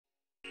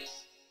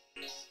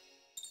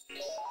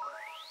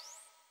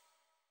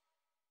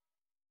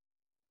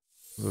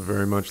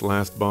Very much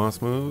last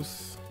boss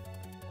moves.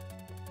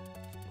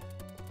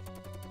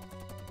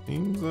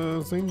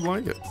 Seems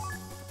like it.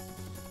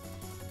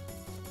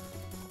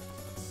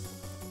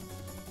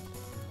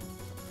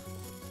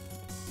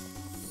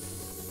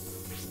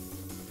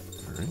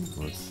 All right,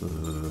 let's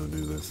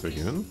do this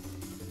again.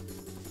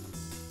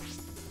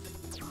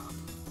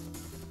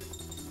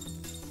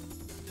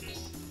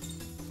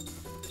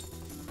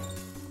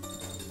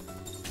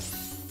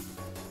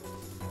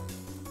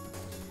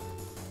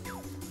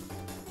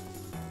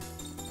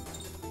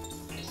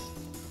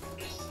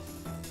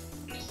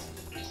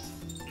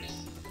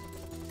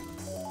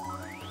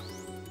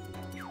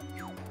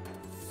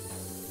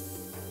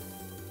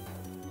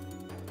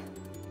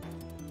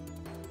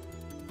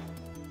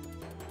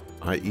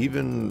 I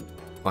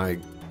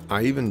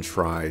even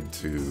tried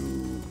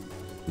to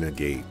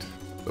negate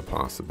the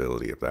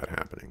possibility of that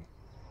happening,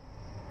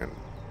 and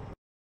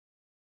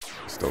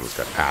still just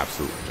got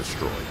absolutely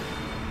destroyed.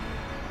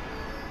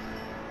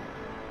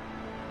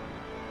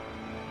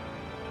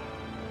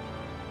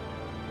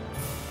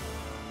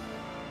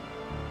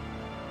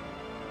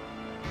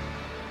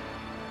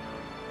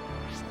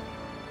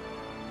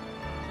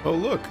 Oh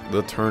look,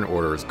 the turn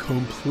order is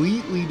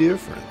completely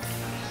different,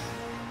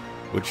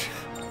 which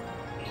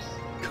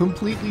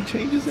completely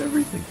changes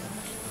everything.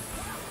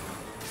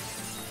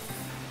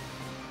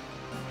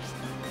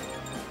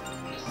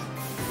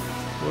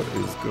 What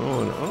is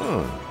going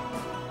on?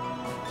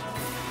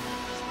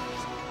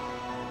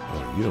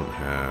 Oh, you don't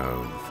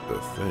have the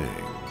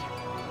thing.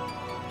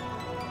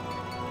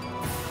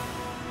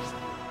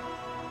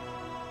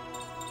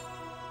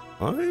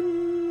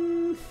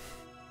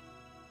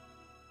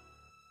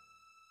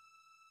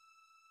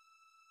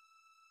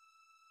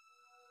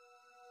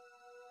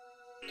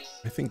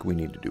 I think we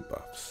need to do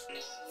buffs.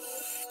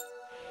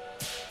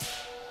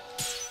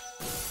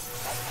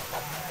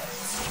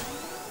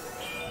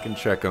 We can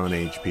check on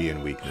HP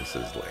and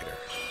weaknesses later.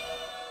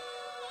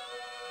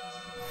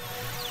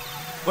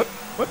 What?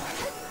 What?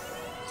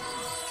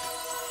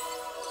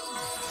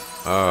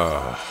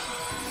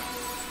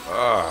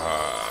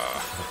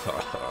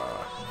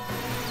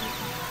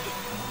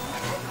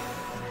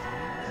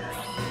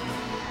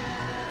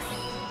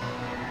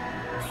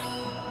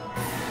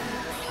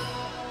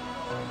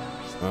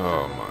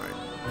 Oh my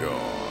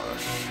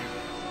gosh.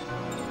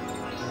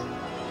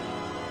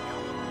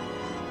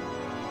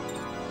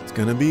 It's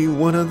gonna be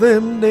one of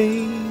them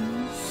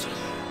days.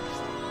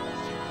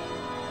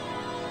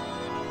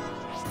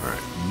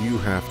 Alright, you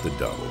have to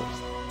double.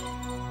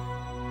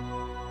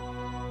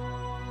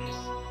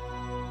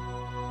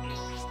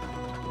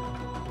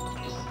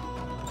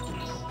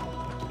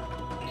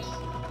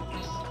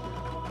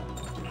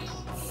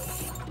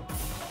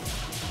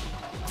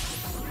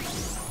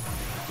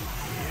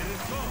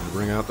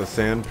 Bring out the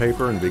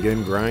sandpaper and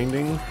begin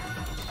grinding?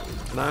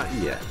 Not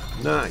yet.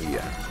 Not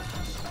yet.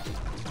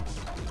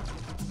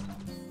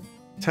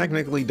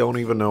 Technically don't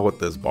even know what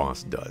this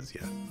boss does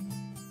yet.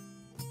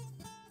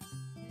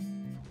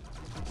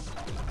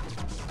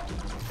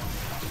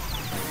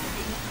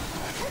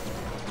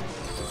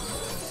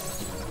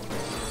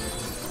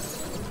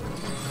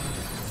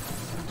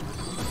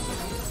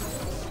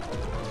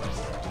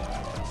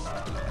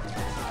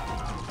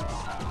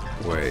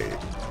 Wait.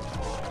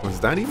 Was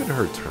that even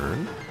her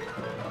turn?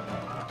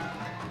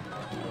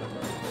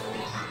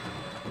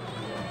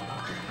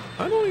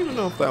 I don't even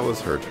know if that was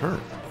her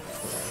turn.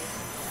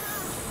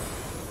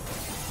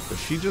 Does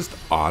she just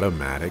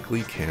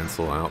automatically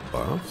cancel out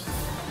buffs?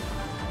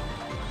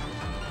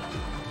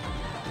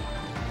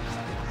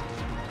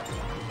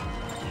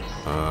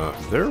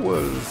 There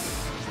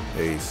was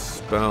a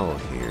spell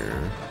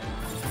here.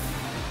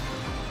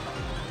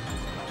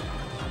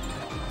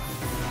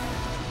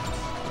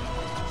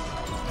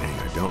 Dang,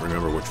 I don't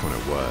remember which one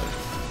it was.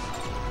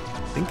 I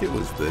think it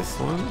was this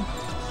one.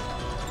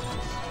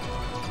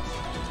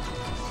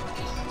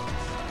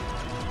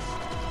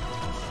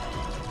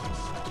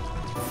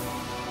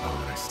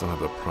 Still have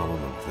the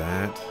problem of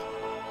that.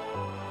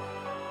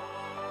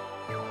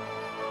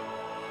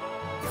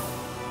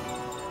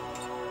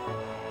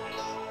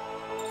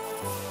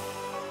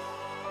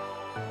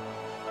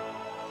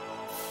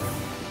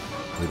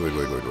 Wait.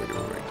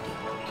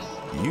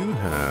 You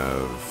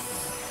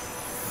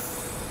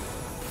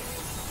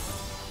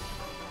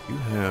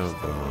have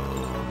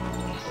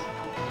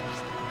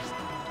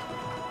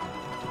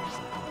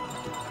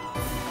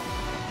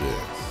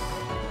this.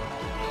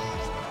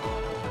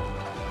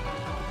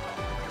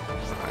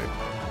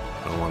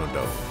 I don't want to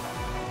double.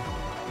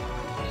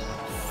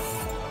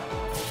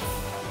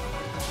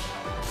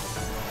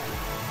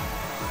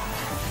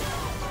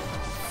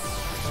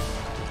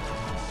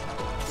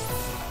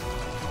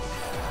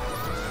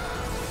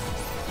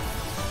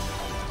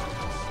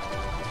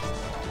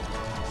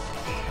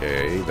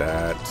 Okay,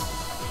 that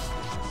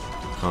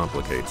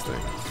complicates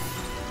things.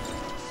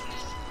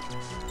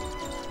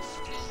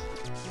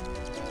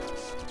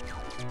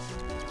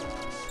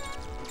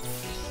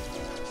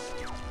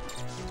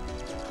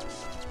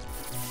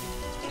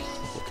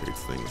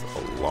 Things a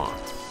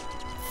lot.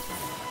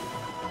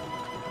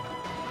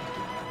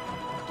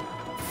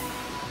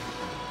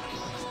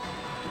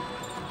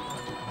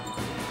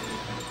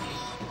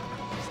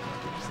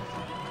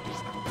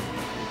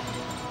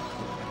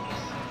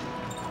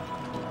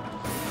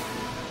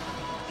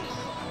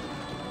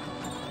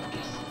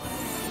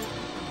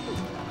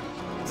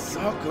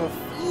 Fuck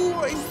off. Ooh,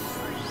 I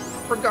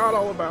forgot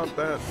all about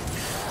that.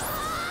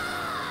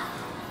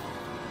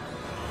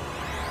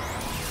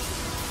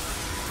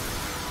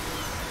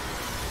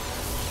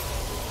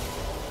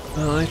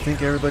 Well, I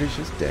think everybody's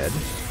just dead.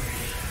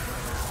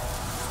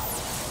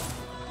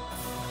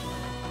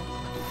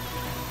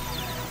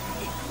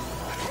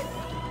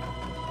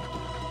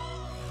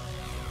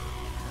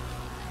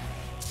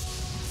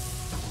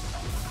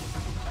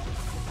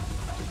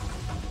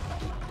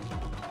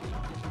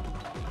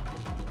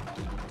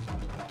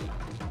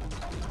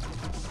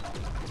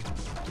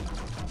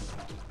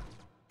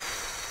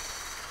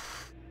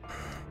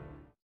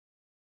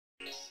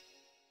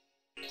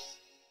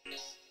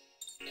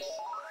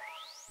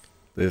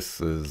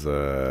 This is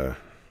gonna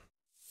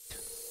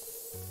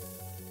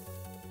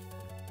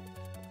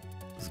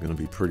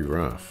be pretty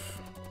rough.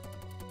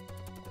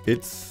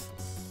 It's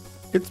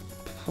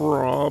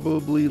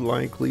probably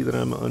likely that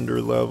I'm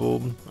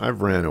underleveled.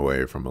 I've ran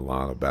away from a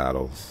lot of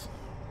battles.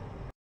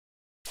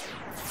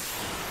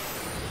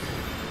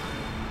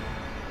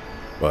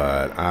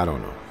 But I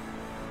don't know.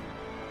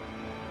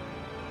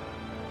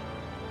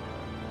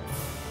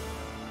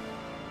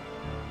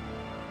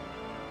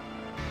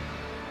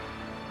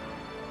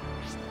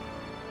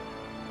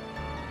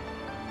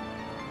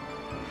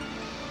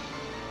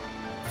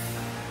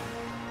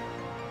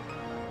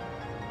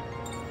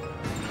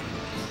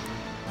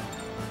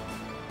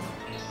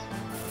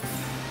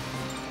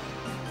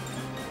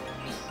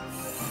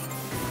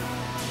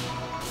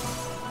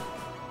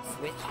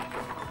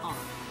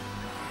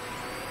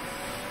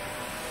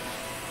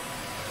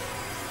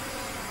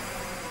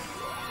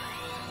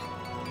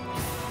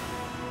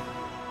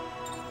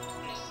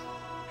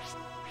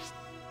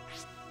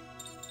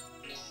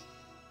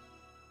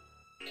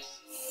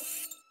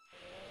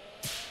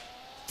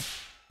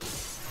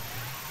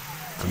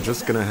 I'm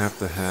just gonna have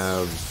to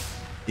have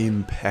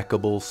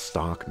impeccable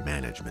stock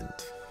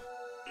management.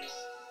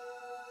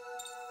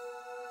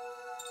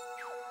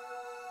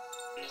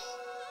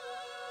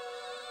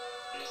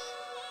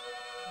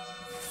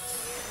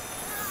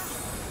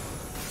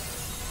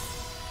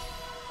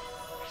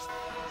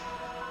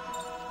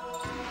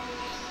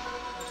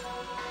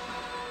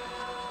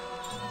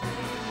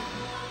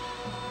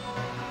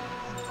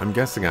 I'm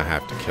guessing I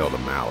have to kill the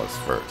Malice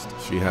first.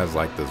 She has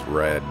like this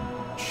red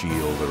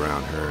shield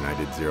around her and I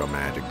did 0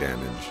 magic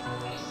damage.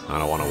 I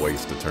don't want to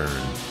waste a turn.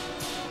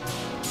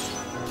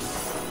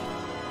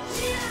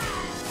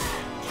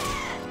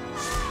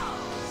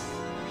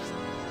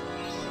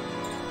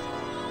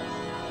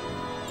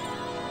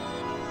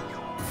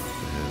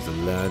 There's a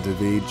lot of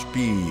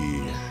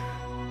HP.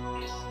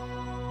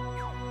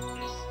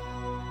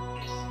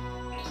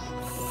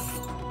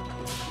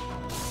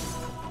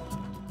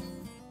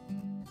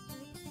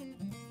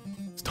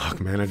 Stock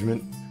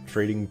management.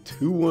 Trading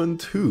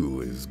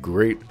 212 is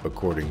great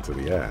according to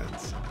the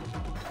ads.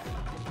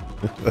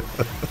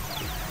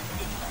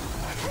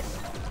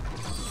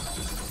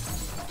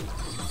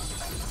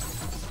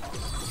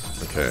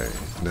 Okay,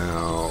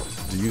 now,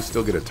 do you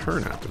still get a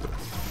turn after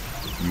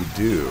this? You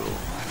do.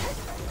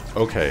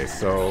 Okay,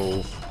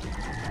 so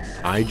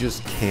I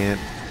just can't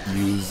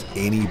use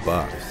any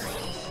buffs.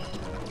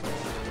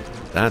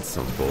 That's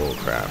some bull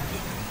crap.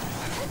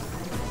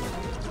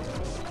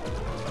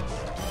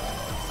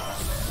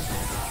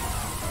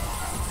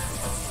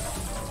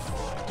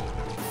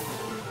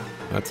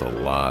 That's a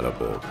lot of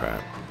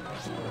bullcrap.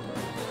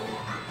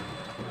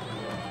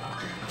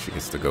 She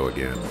gets to go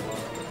again.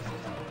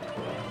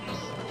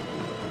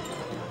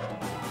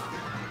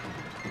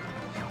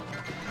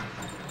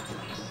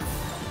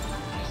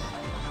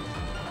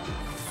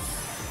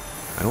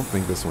 I don't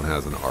think this one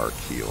has an arc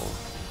heal.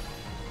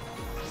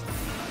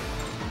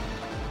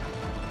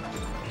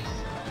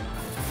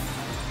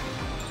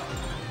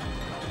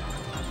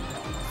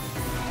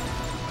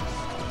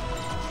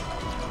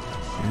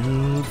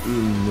 You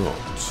do not.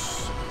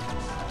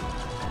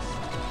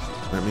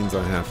 That means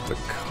I have to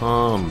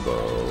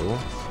combo.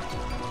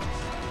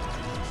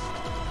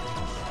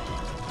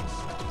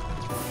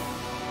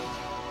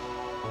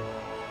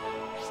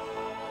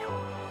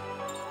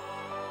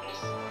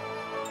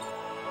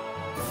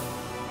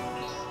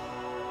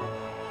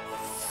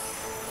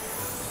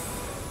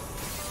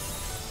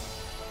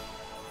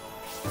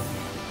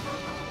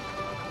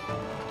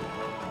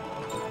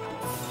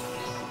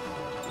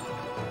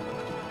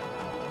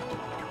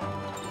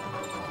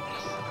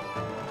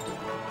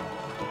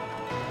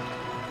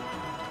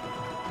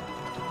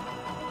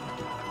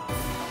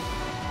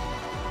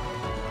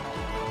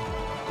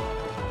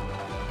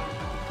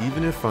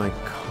 Even if I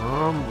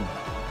combo,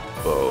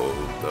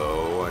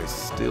 though, I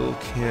still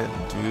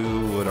can't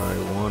do what I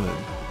want to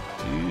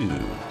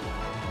do.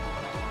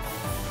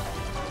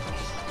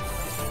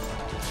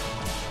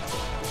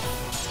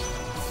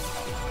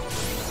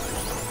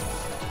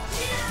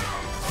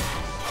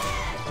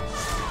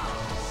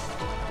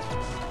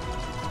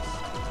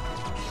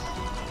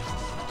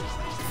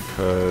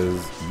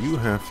 Because you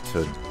have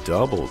to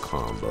double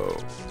combo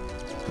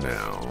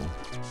now.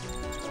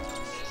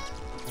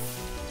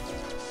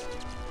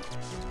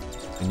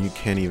 And you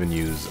can't even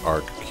use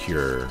Arc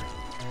Cure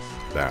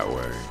that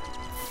way.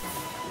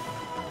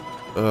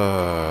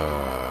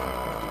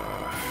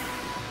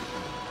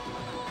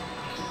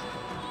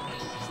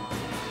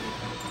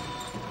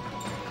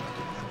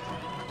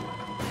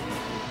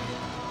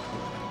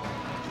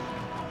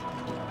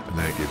 And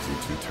that gives you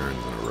 2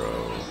 turns in a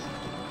row.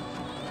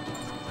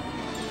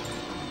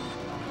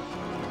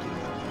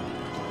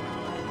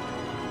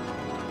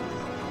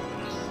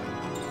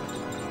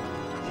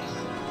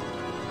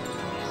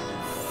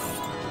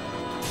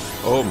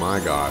 Oh my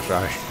gosh,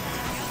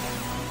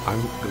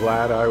 I'm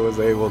glad I was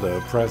able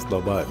to press the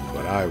button,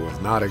 but I was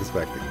not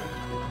expecting that.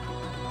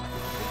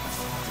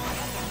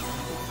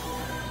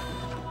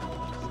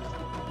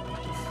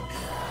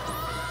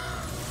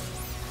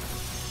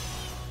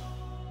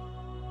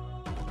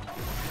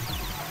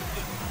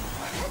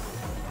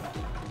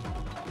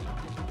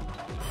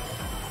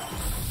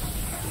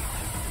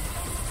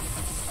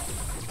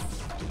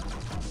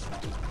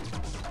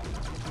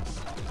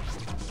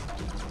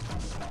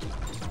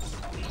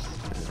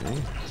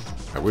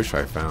 I wish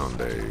I found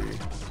an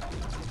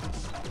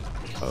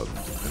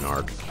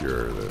arc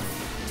cure that,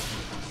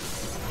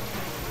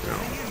 you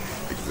know,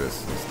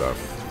 exists and stuff,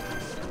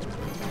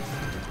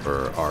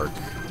 or arc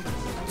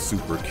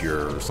super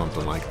cure or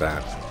something like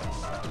that.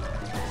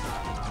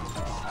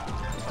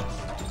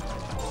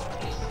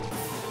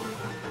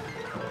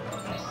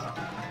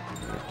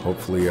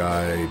 Hopefully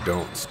I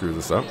don't screw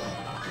this up.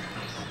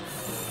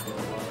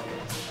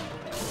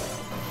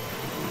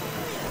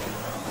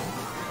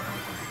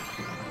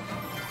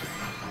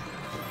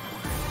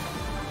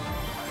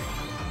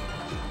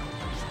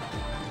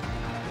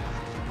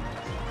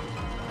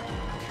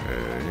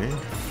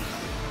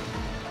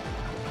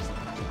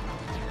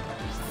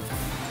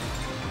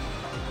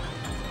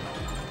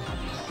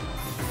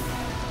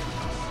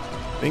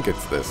 I think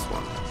it's this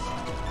one.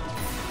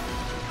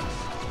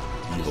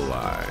 Evil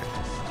Eye.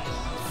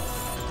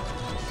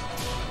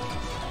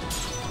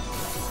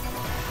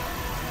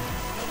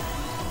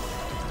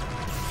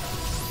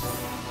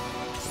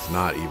 It's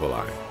not Evil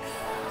Eye.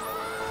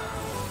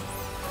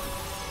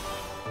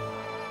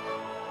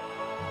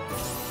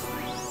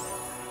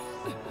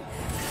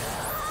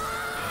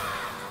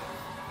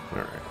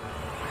 Alright.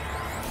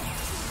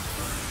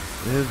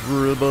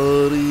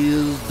 Everybody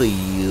is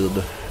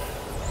dead.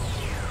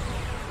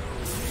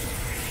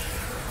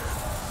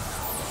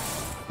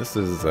 This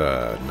is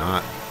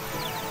not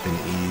an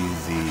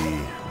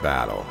easy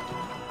battle.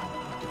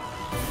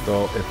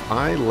 So if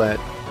I let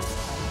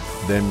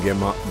them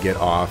get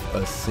off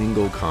a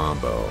single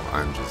combo,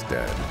 I'm just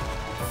dead,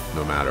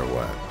 no matter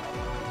what.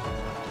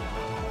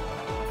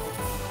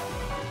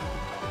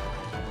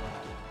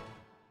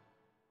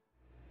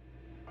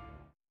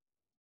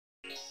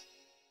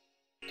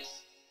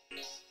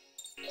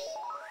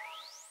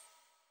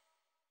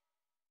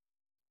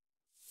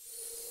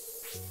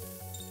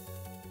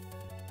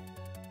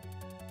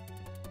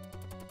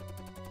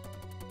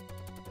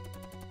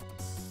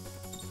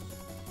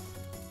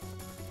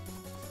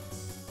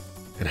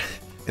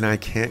 And I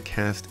can't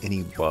cast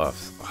any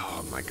buffs.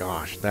 Oh my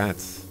gosh,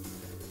 that's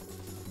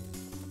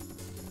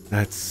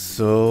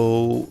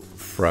so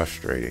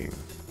frustrating.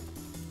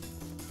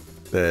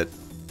 That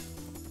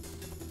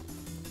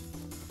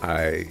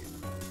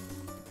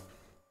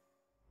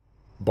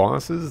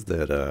bosses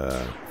that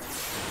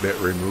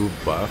remove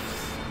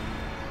buffs,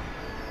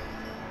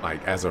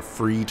 like as a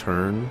free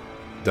turn,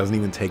 doesn't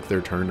even take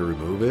their turn to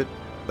remove it.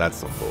 That's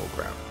some bull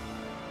crap.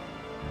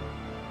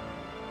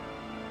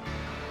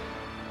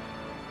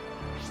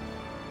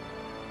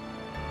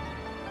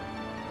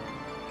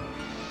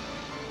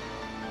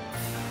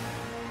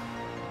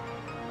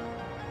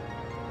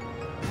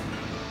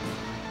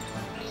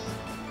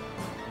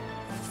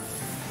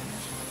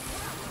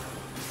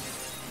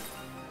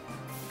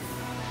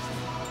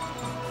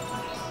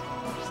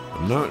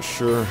 I'm not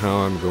sure how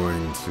I'm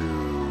going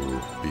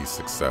to be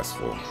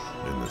successful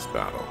in this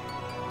battle.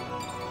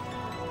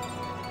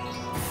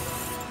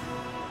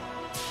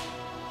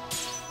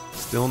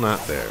 Still not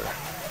there.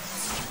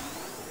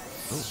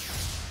 Oh,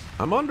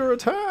 I'm under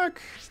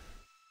attack!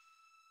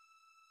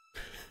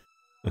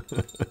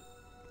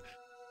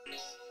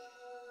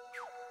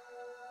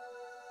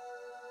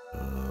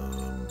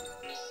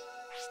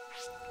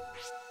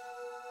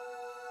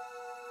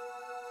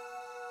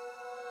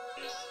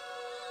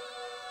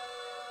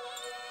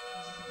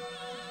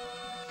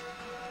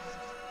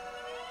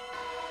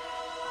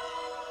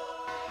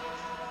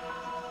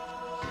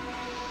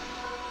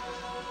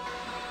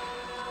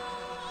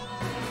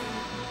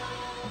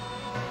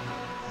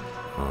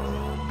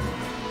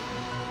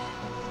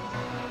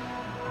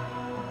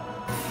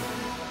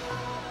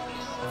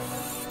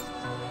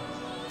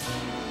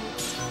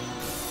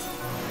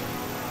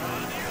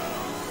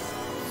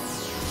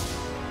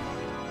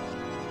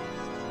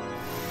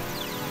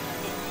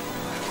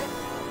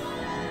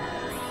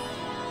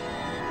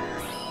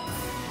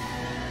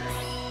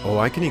 Oh,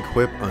 I can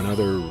equip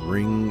another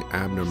ring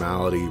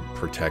abnormality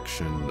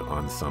protection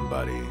on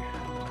somebody.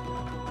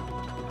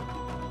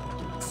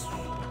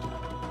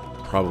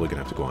 Probably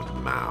gonna have to go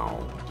on Mao,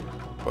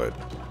 but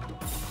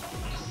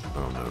I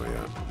don't know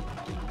yet.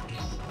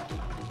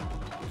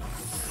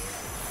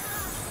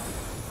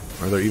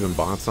 Are there even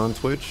bots on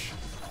Twitch?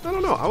 I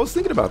don't know. I was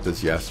thinking about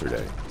this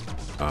yesterday.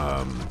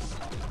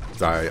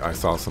 I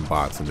saw some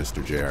bots in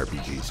Mr.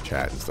 JRPG's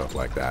chat and stuff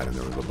like that, and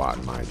there was a bot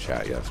in my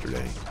chat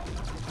yesterday.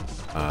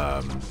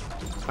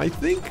 I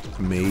think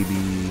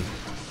maybe...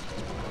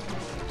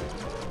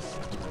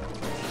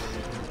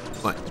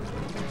 Like,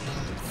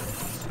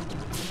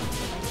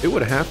 it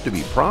would have to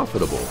be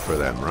profitable for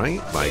them,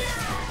 right? Like,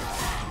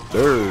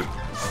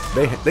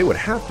 they would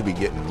have to be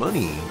getting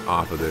money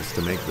off of this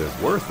to make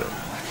this worth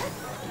it.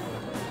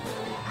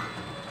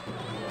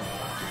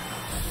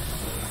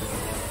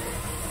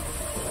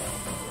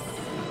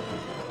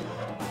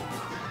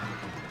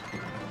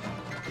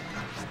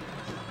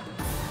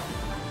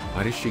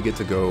 Why does she get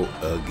to go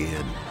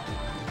again?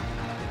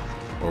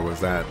 Or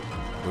was that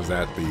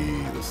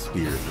the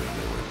spear thing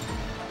they went?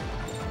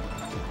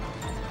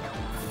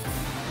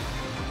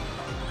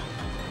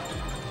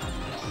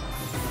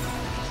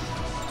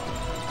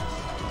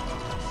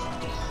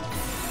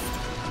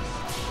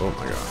 Oh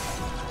my gosh.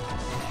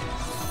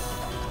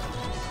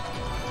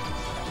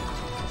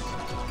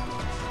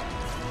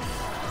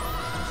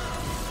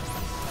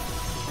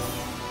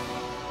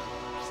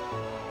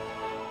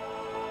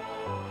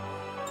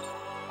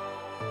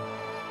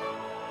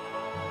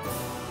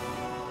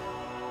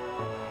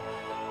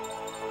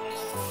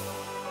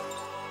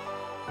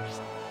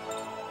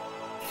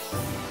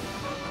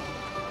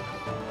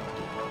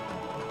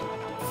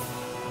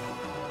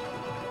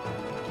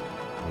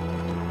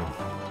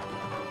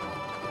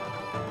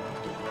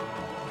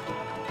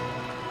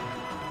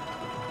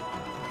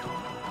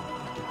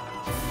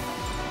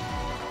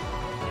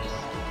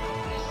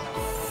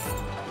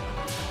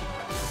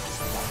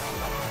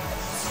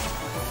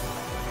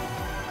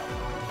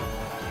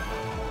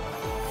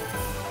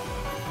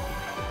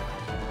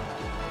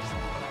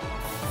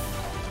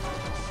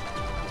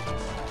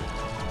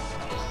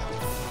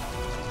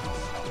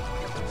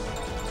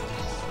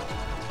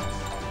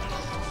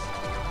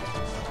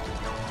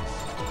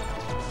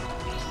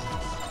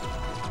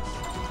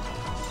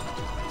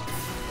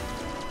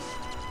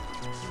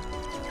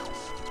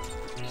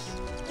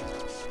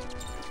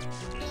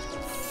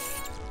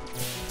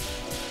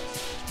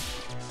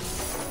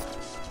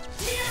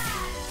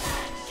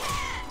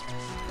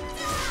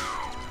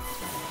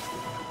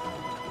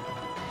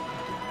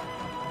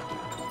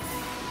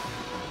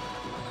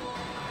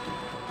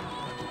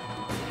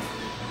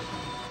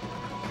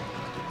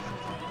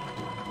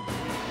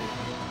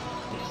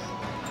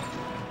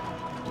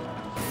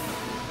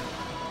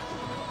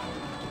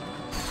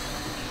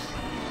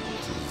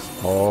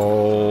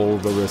 All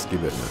the risky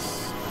business.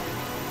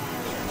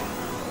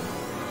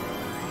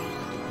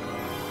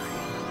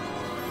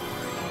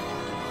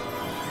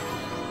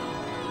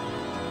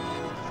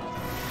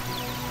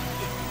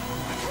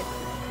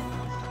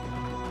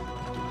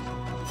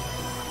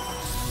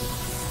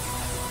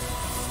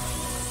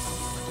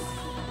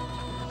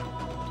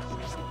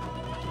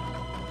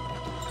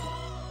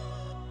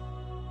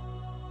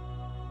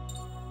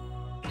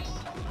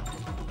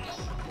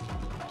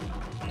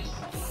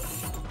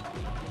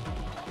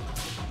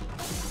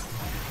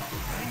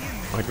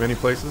 Like many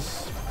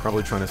places,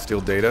 probably trying to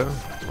steal data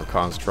or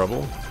cause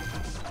trouble.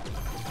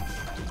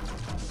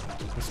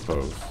 I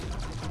suppose.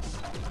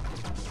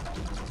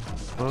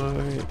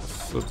 I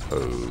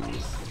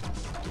suppose.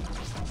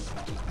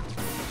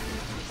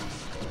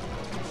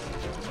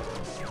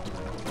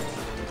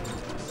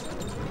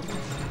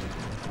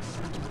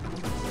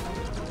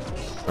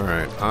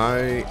 Alright,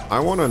 I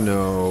want to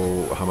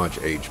know how much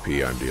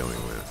HP I'm dealing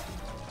with.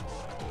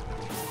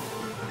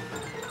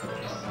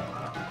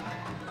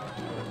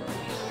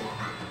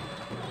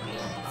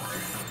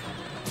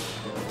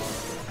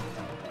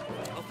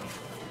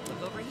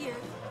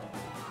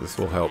 This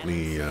will help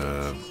me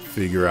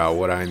figure out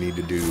what I need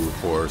to do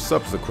for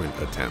subsequent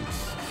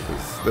attempts,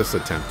 because this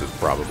attempt is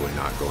probably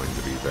not going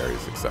to be very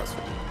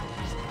successful.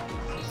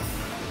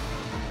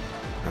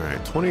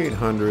 Alright,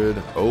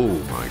 2,800. Oh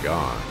my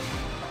gosh.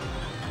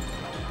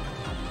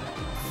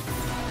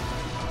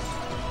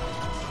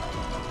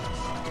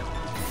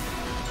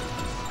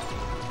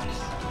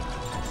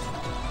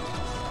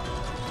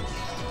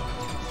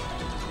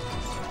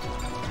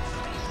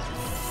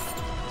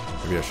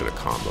 Maybe I should have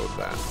comboed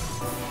that.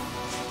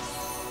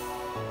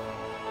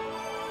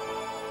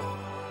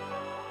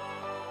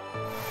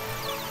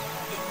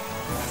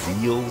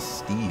 Zeal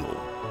Steel.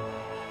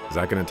 Is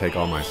that going to take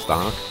all my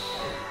stock?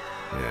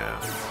 Yeah.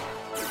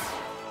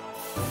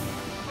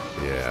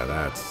 Yeah,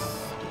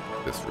 that's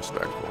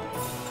disrespectful.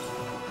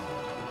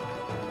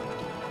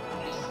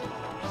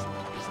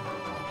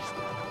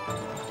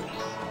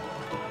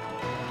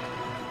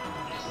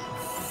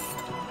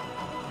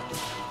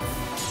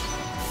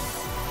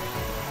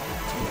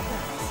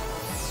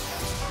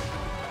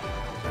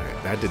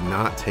 Alright, that did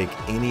not take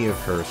any of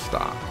her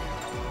stock.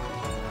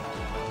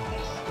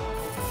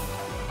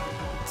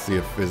 See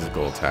if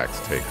physical attacks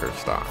take her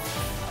stock.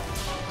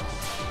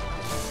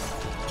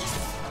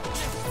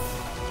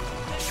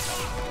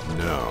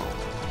 No.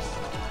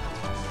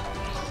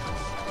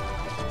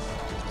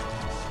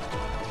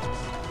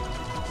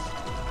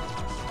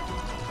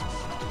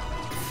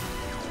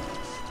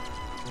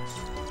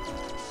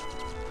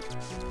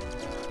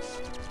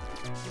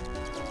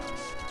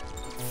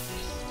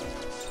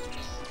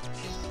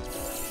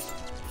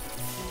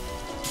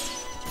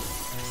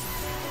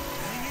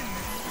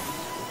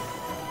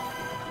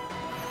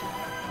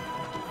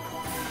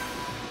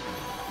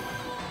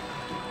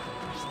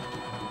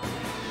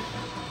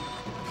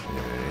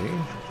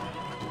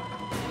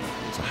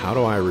 So how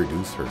do I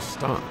reduce her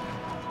stock?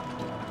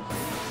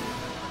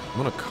 I'm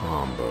gonna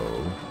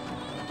combo.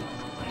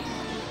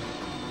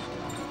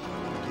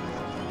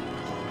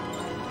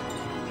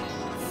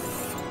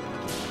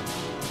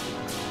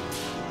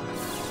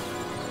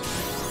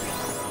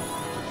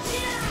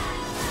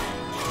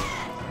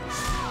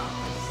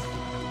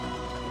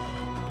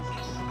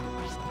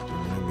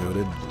 I'm gonna go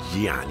to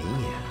Gianni.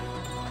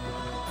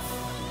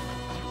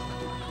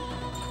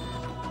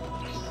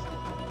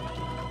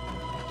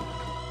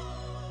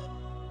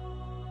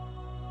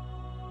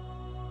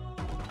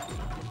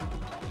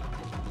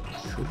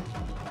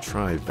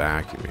 Try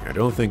vacuuming. I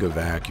don't think a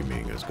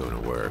vacuuming is going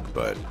to work,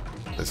 but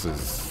we're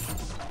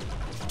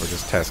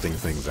just testing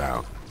things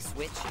out.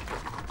 Switch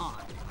on.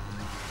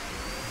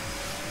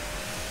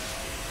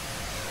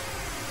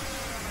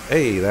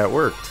 Hey, that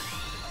worked.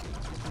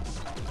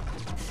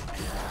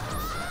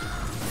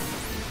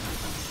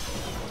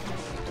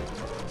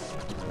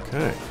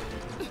 Okay.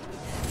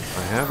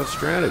 I have a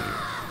strategy.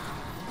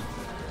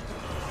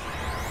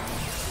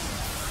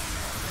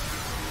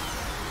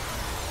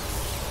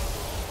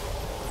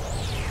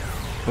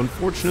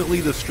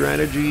 Unfortunately, the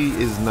strategy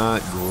is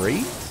not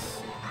great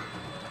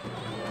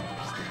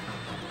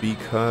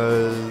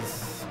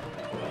because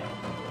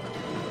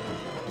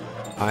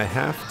I'll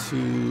have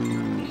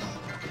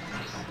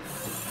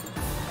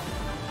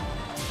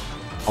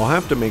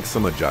to make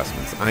some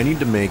adjustments. I need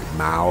to make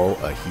Mao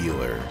a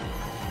healer.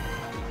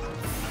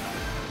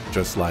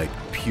 Just like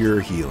pure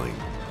healing.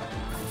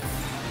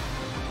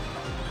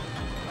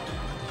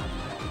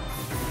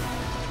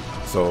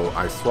 So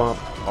I swap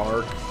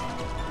Arc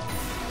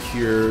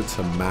Cure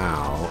to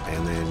Mao,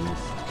 and then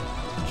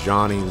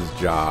Johnny's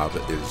job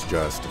is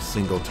just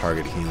single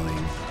target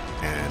healing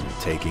and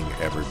taking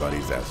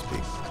everybody's SP.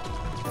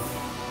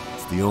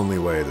 It's the only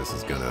way this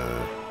is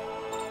gonna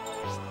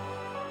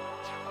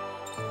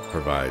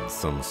provide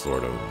some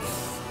sort of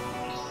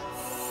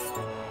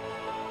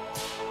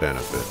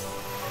benefit.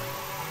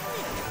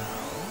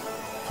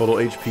 Total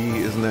HP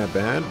isn't that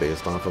bad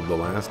based off of the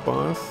last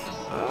boss.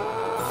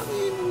 I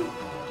mean,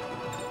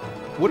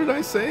 what did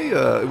I say?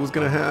 It was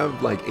gonna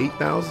have like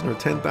 8,000 or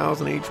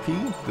 10,000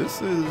 HP.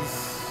 This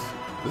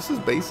is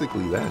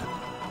basically that.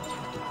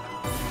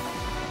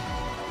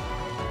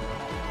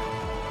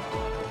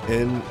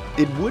 And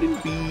it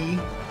wouldn't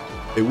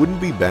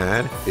be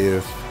bad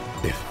if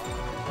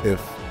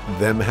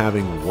them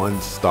having one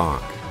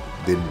stock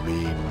didn't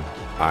mean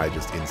I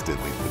just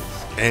instantly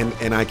lose.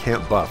 And I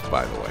can't buff,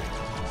 by the way.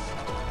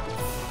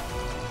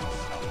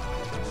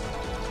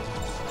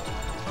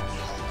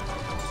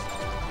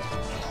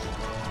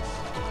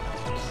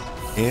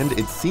 And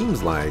it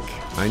seems like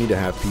I need to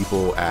have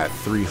people at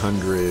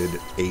 300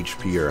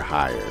 HP or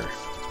higher.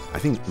 I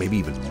think maybe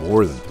even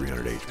more than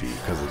 300 HP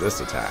because of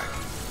this attack.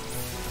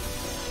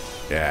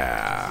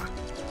 Yeah.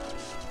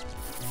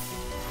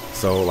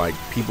 So like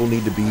people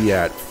need to be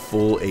at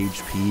full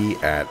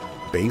HP at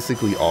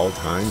basically all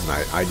times, and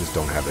I just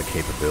don't have the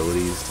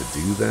capabilities to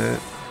do that.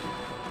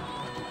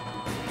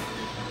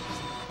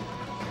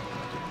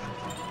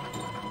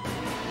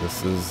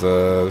 This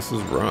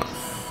is rough.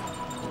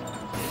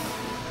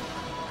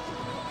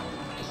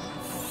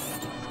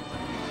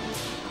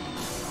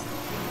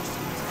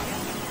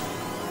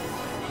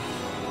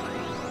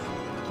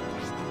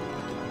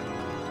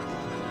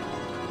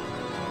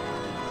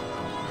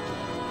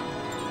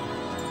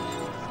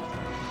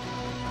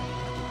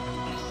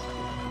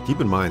 Keep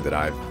in mind that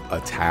I've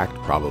attacked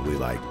probably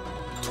like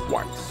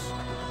twice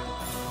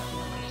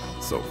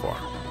so far.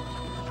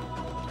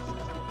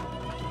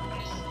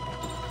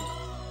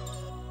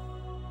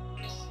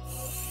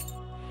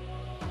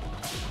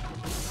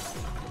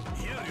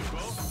 Here you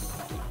go.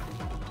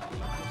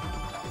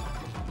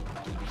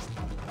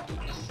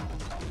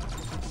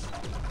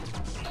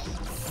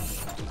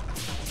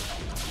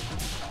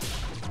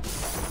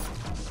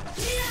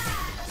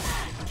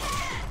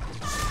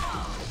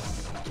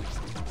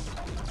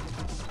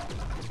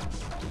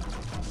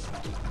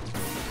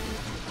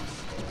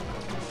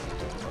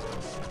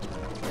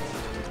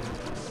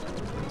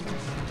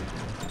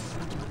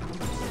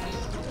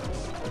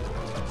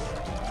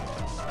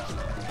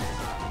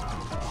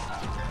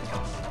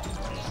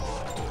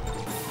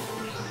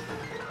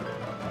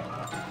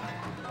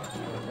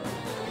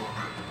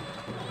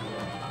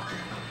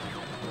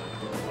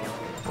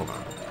 Hold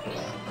on.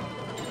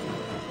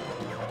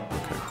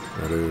 Okay,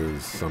 that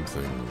is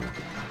something.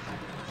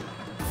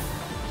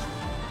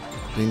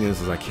 Thing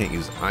is I can't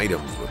use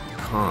items with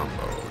combo,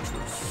 which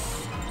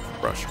is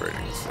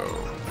frustrating, so.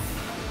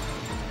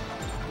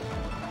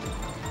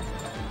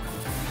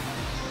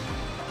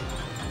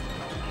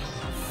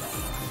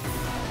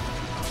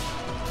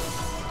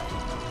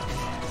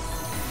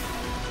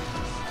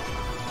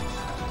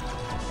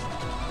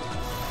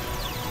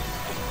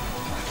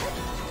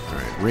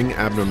 Alright, ring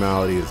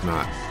abnormality is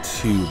not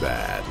too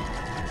bad.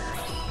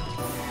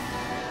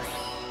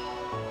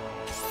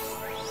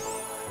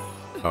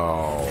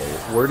 Oh,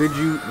 where did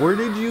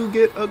you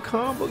get a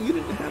combo? You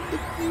didn't have the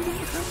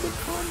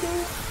combo?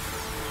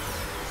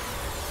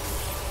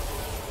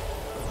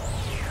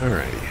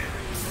 Alrighty.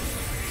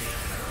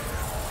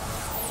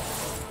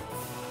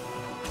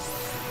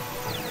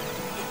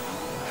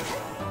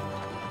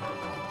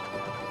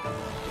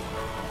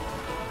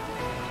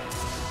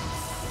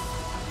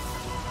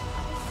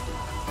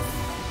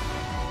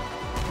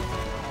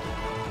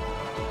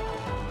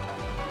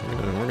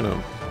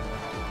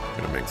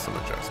 some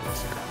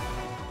adjustments here.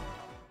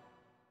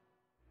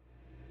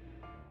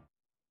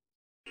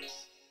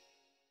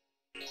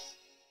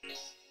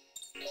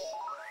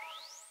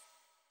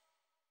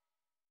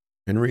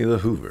 Henry the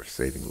Hoover,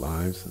 saving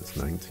lives since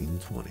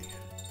 1920.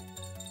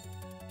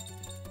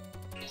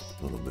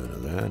 A little bit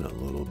of that, a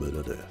little bit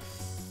of this.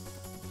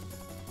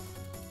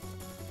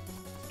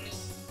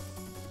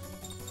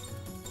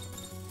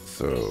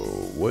 So,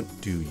 what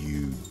do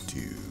you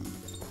do?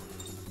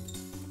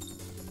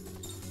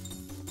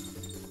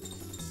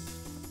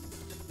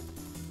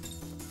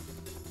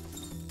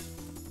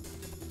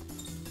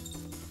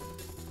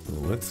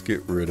 Let's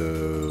get rid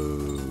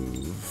of...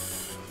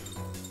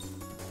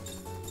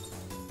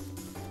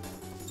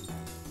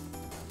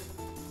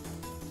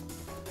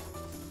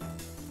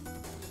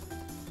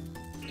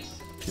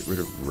 Get rid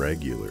of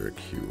regular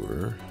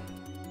cure.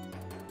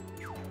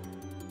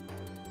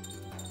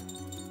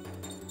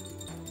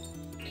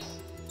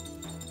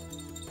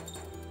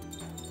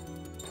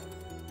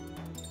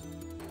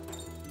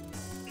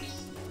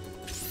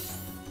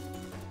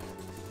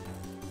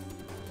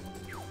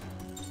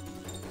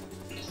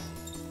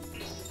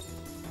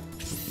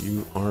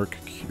 You arc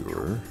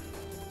cure.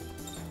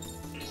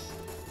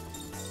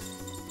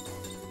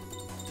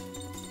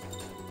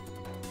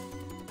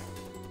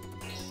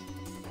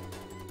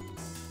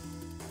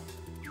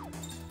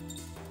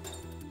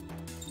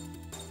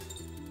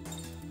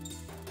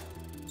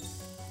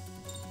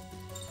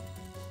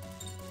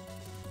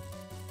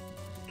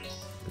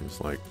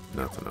 There's like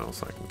nothing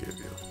else I can give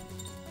you.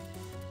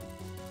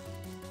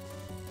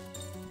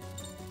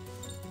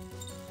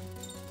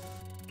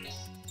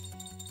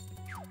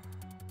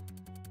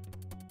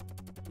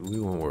 We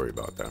won't worry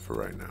about that for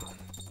right now.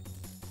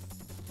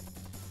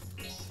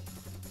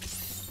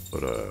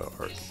 Put a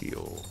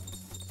Archeal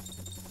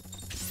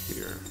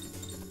here.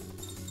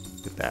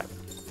 Get that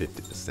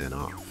 50%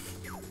 off.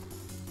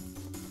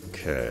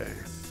 Okay.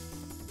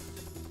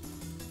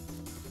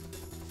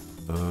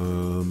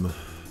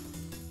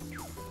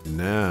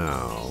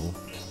 Now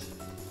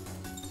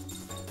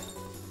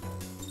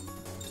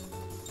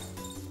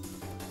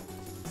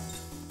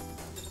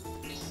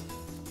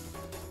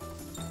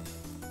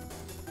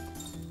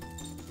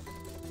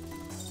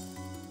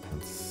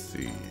let's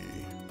see.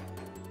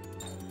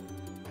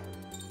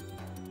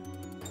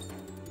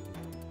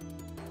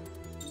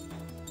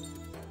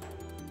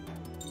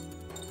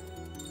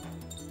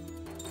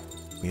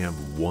 We have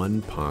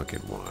one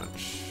pocket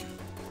watch.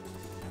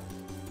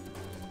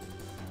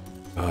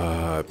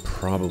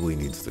 Probably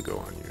needs to go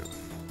on you.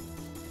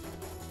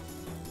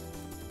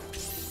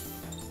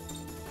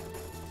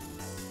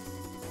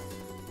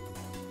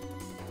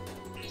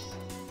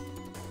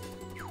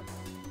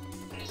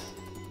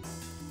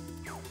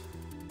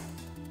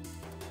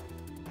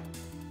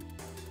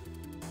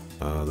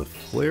 The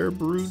Flare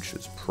Brooch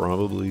is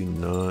probably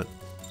not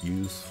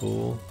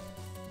useful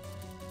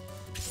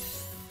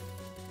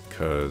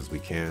because we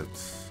can't.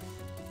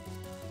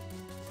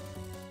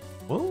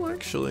 Well,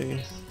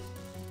 actually,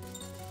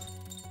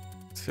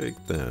 take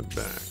that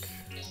back.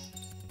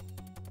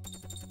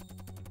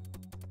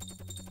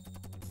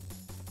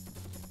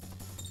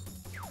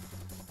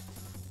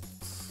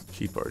 Let's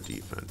keep our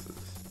defenses.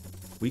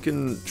 We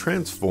can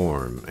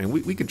transform, and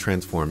we can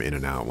transform in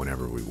and out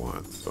whenever we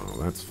want, so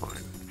that's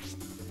fine.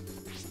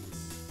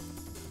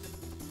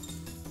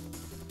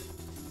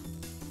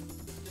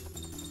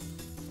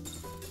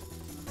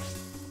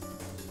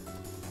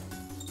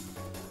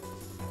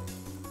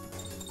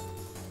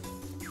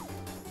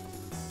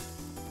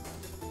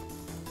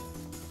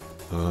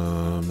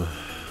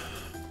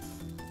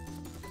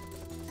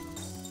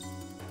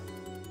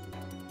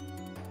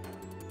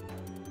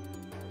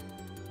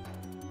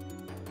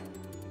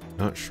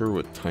 Not sure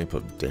what type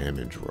of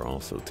damage we're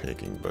also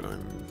taking, but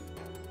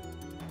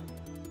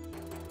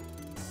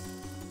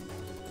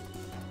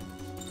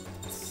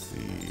let's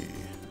see.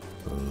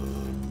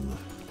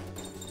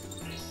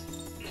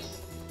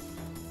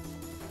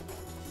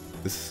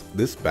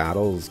 This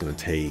battle is going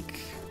to take...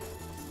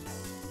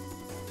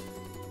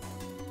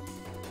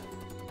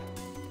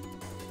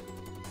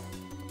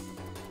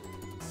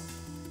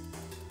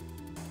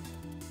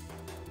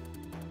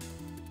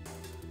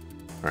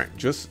 Alright,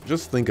 just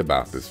think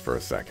about this for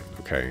a second,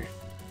 okay?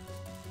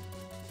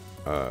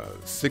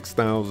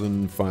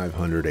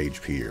 6,500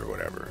 HP or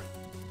whatever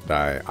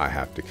that I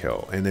have to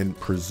kill. And then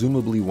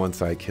presumably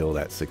once I kill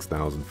that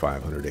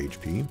 6,500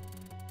 HP,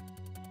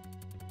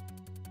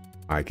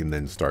 I can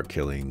then start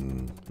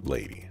killing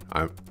Lady.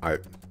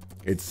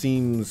 It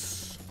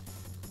seems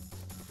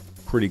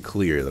pretty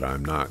clear that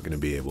I'm not going to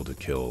be able to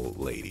kill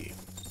Lady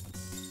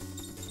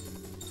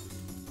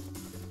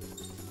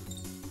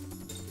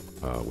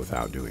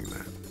without doing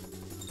that.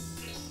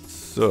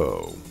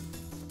 So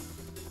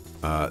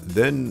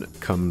then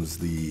comes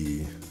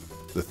the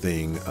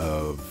thing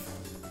of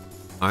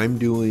I'm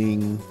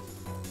doing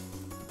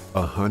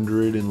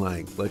 100 and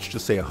like, let's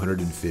just say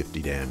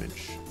 150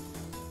 damage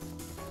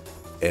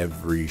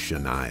every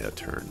Shania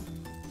turn.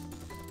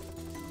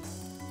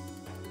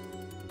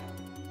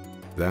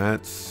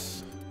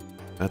 That's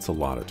a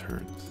lot of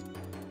turns.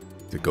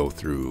 to go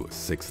through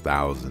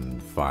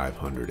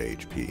 6,500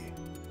 HP.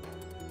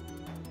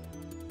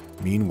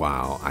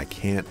 Meanwhile, I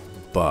can't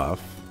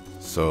buff,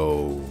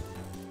 so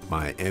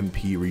my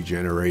MP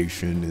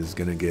regeneration is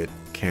gonna get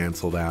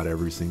canceled out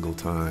every single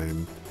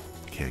time.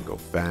 I can't go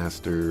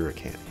faster, I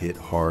can't hit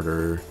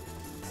harder.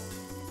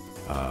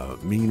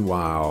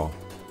 Meanwhile,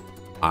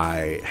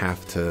 I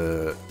have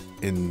to,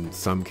 in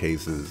some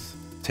cases,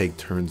 take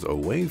turns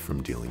away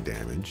from dealing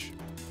damage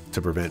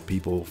to prevent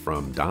people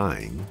from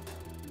dying.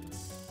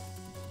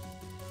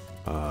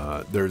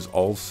 There's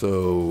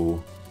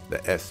also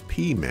the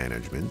SP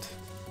management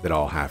that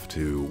I'll have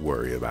to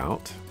worry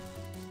about.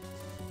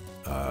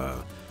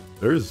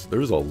 There's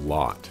a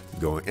lot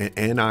going,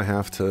 and I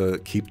have to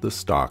keep the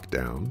stock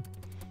down.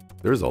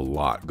 There's a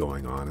lot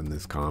going on in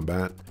this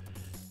combat,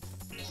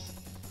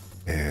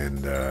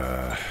 and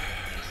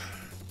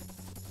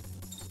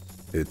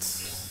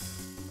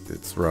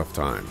it's rough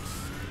times.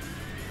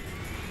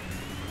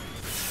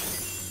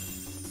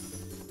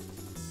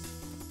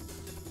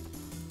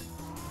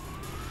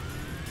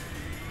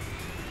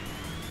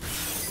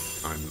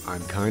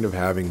 I'm kind of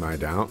having my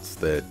doubts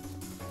that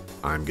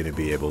I'm going to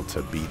be able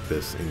to beat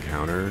this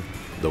encounter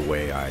the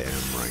way I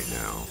am right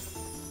now.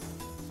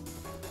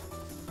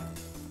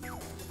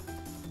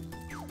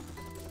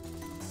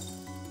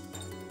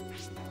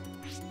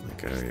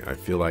 Like, I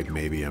feel like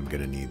maybe I'm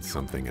going to need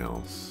something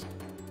else.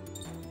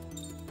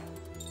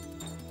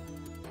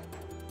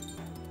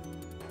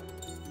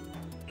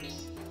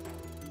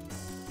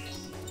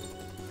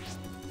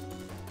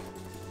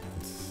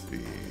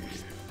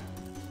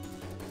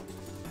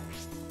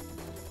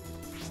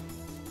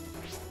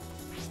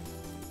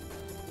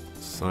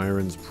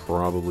 Siren's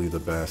probably the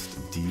best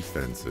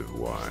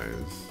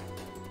defensive-wise,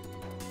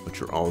 but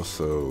you're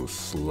also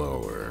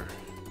slower.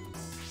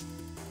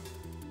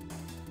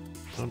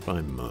 Not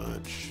by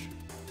much.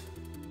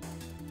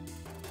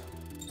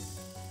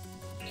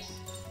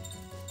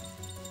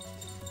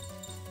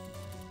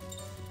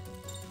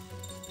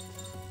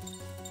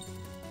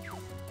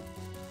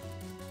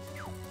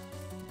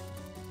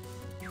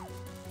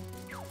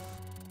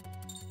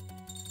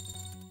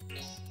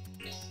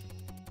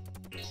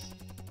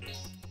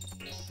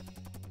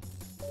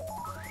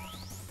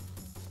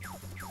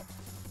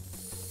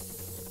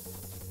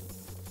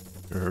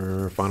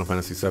 Final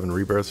Fantasy VII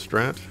Rebirth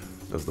strat.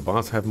 Does the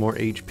boss have more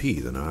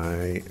HP than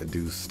I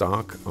do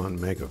stock on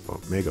Mega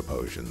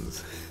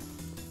Potions?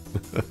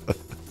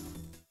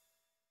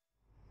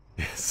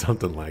 Yeah,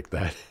 something like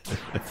that.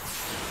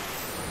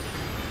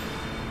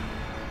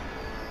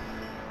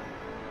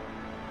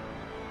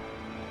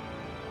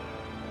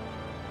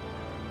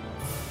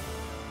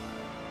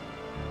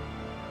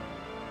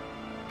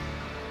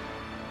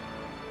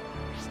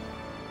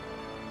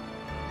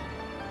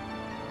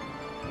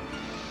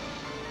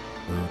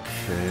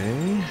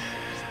 Okay.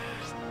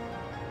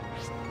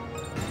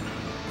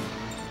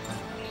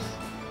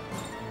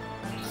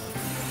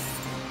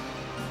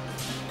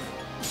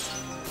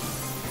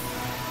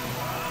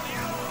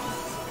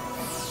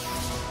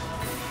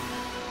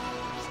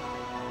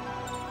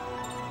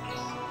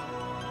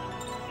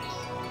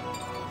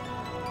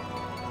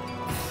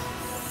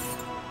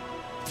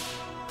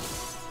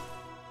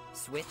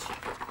 Switch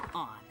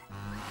on.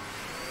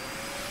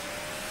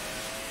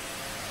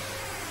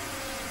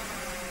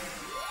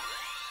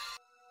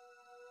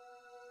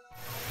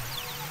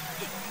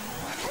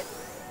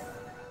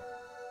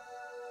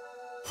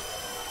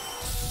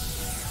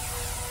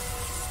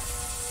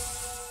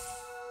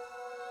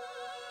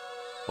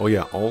 Oh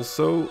yeah,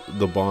 also,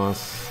 the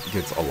boss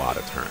gets a lot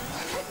of turns.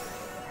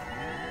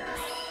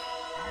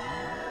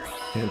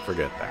 Can't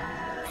forget that.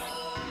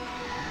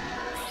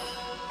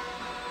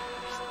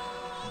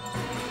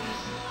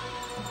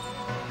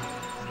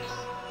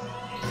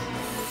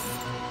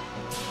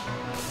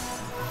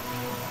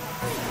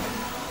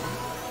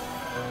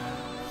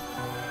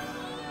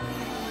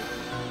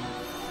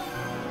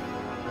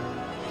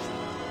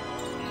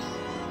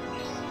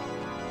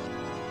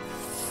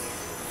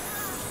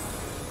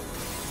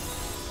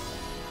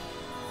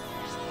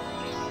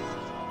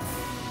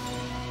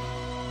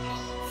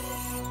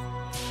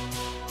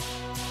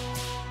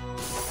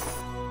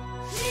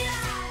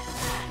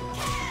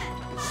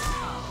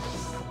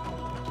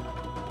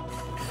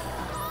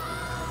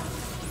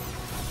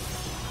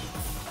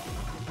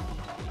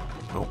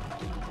 Oh,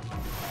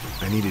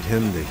 I needed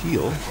him to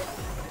heal.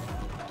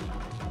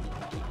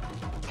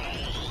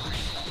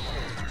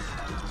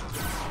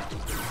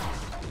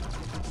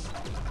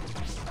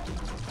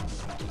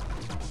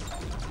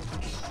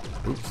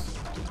 Oops,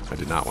 I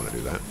did not want to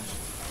do that.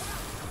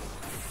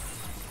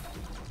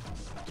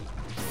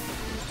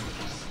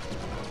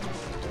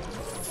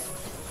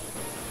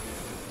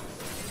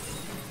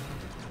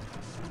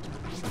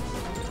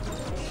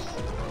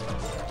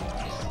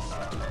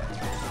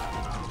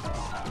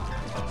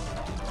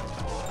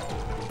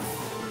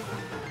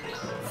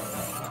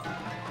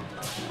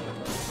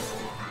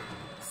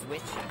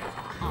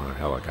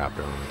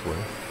 Helicopter on its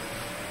way.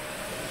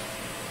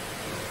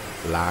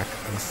 Like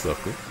a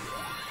sucker.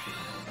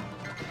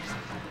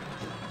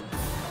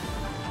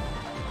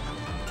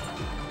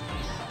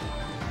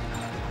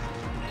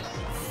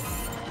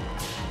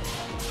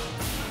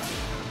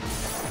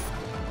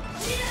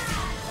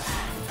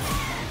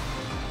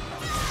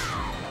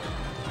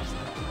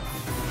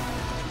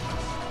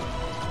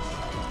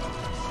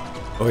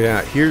 Oh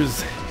yeah,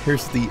 here's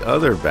the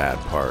other bad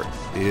part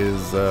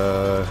is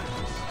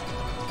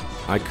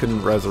I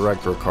couldn't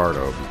resurrect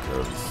Ricardo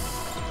because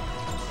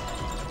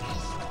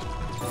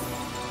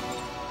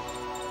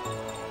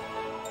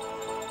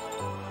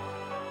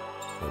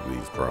of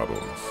these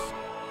problems.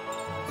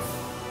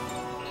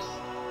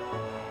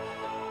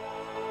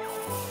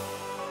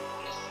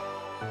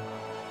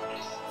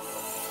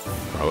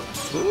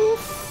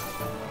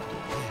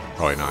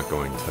 Probably not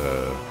going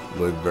to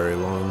live very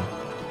long.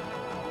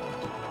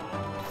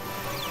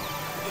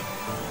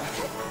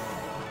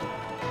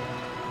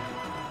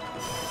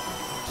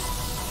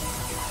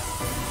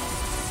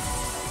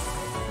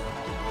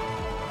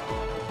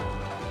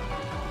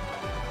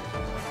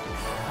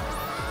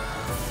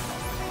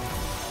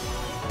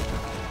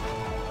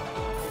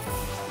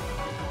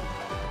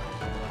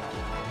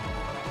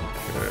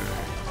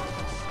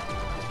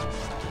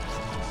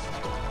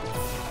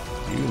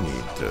 You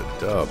need to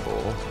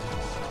double.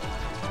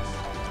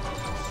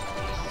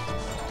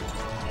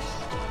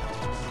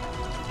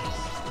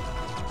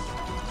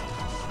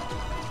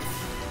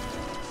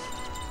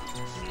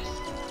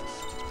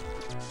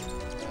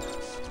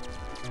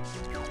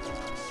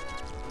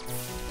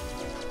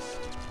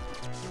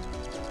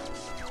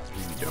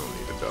 You don't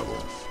need a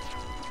double.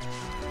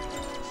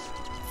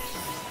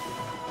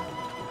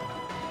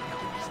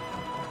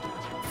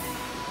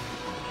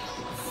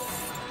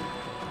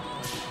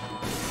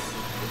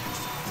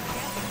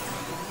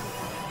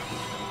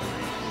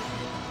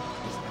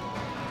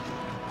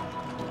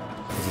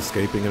 Is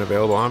escaping an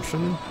available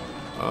option?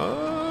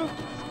 I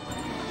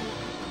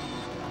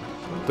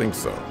don't think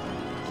so.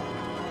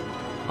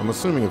 I'm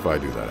assuming if I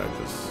do that, it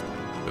just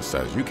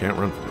says you can't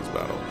run from this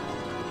battle.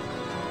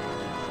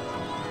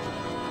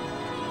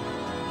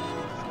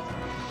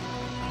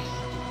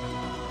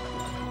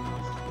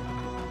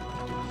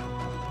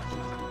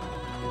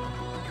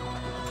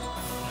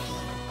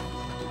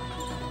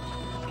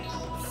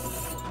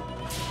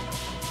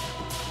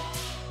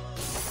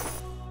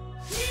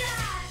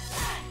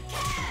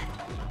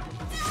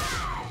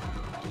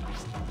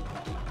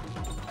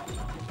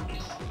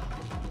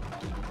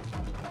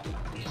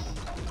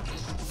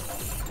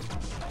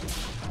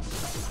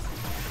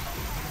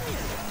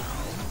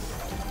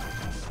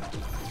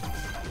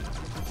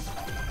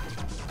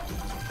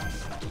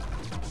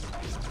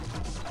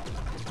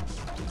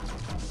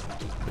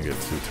 I get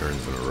 2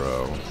 turns in a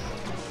row.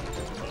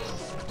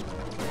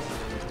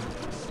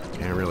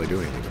 Can't really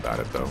do anything about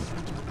it, though.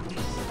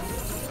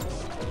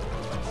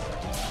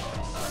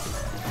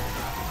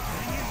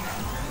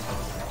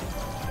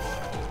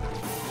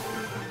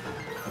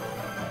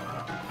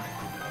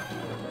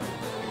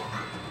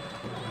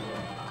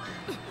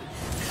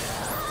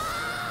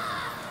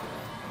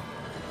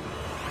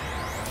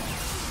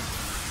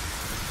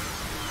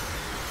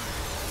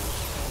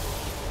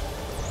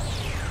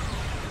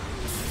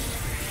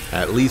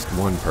 At least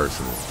one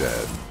person is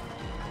dead.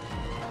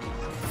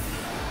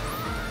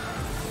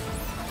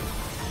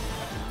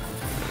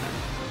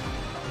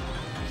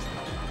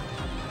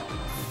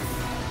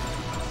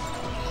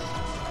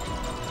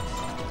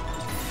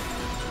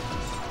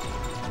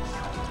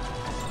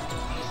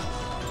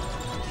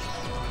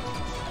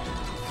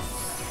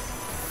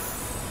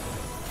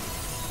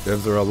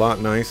 Devs are a lot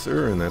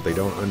nicer in that they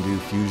don't undo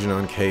fusion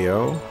on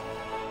KO.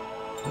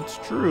 That's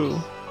true.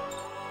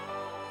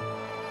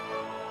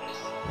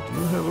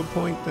 You have a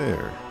point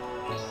there.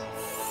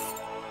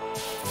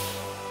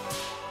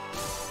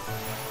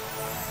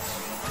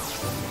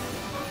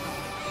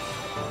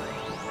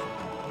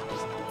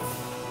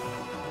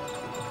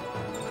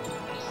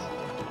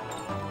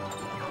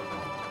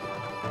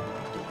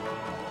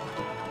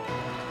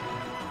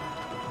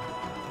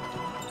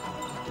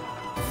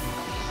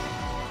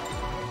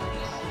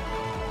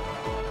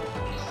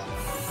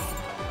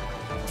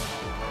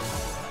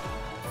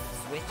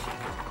 Switch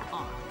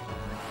on.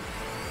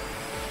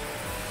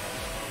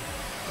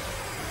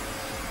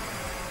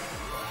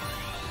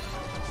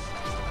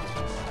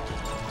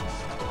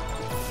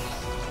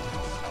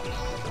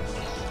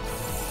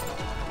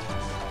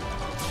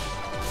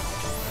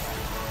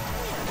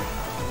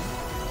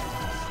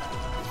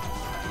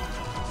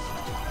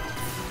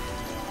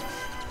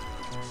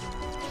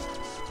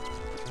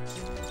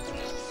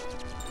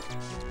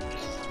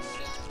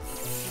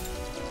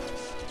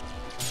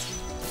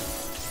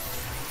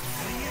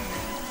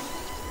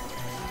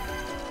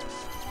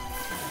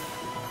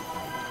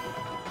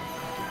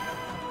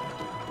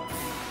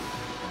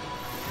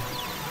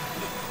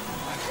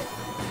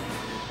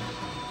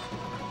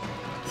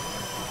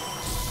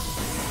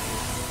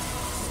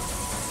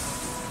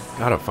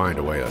 Gotta find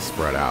a way to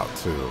spread out,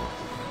 too.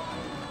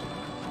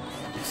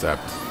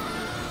 Except,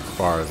 as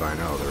far as I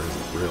know, there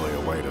isn't really a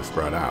way to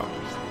spread out.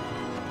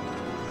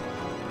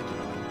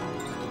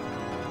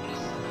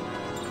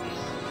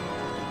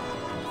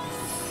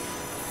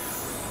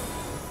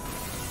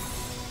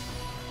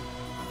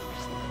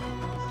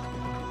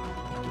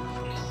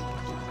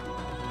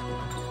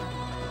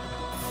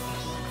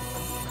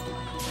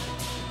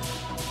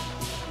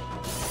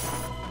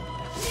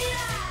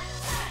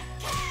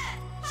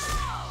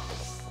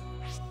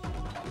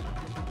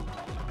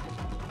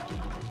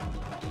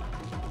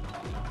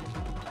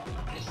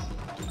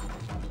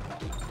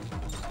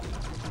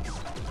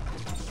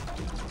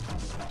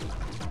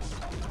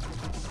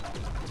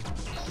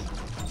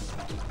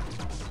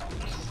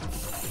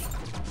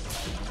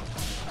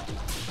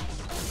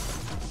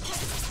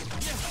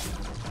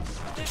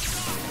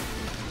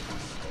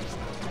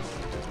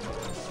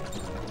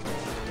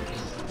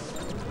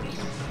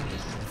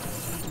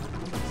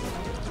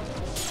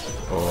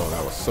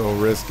 so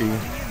risky. Didn't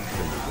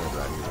deserve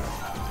that either.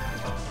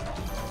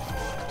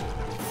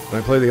 Did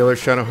I play the other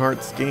Shadow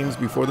Hearts games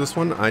before this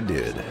one? I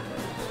did.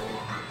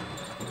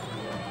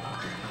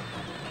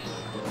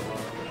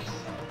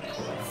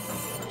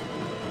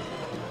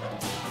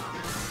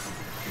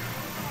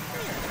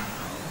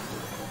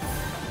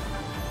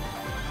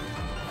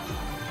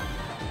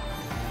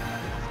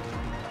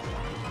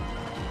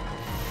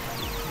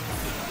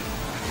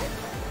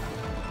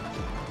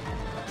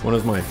 One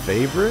of my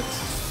favorites?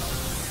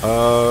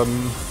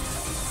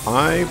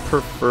 I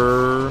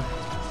prefer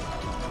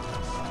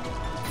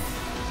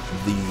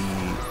the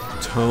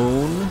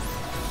tone.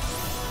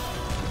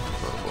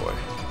 Oh boy.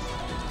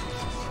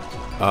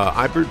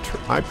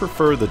 I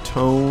prefer the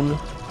tone,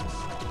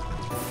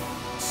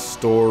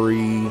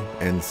 story,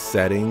 and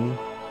setting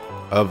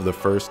of the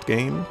first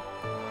game,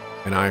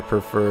 and I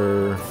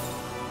prefer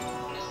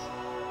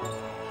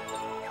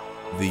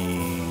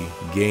the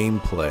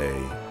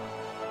gameplay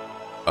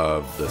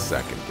of the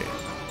second game.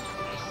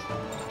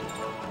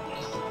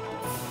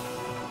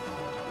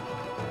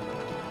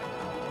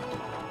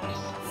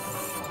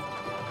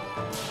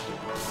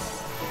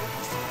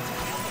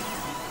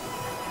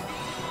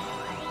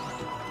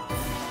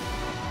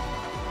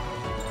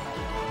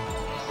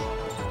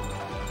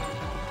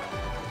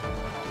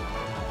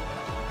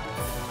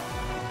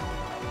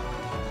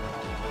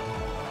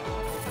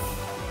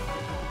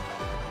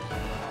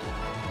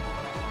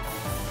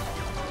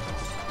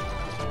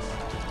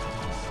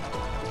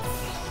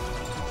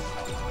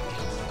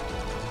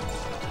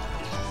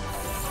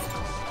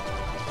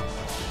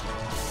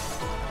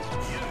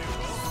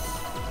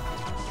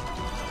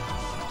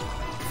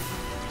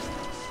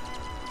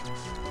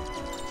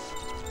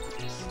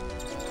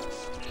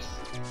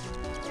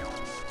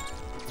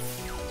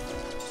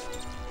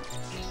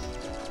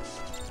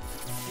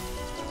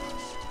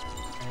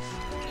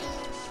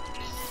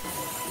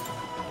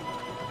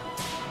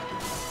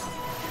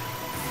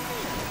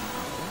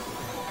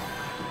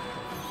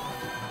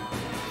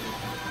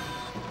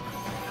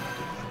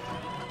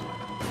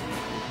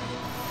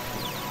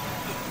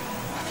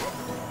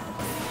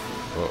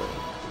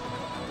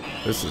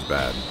 This is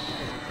bad.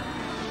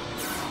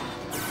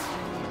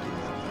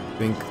 I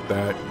think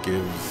that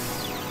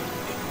gives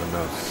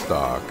enough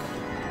stock.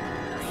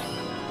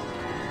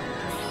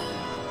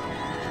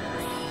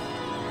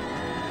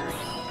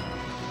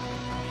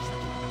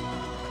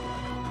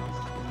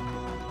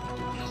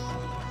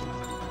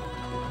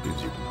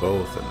 Gives you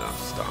both enough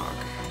stock.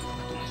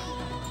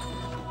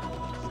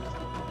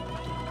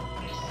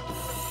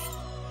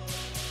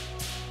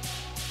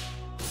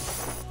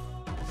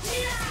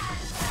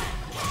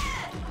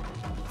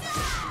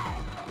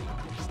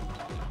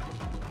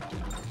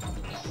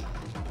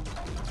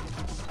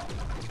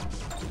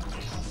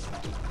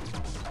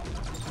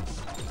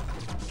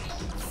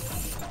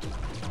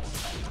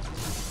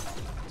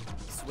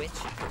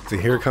 See,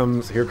 here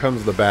comes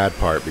the bad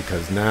part,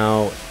 because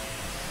now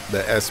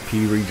the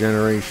SP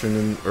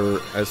regeneration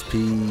or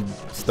SP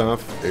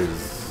stuff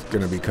is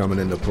going to be coming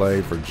into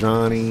play for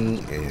Johnny,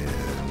 and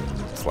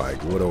it's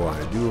like, what do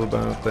I do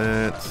about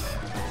that?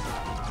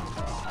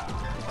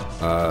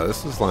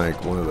 This is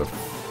like one of the...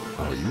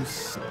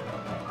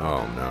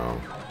 Oh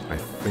no. I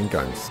think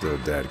I'm still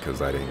dead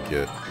because I didn't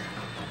get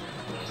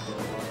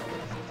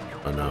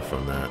enough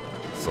on that.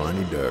 So I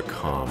need to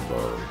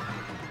combo.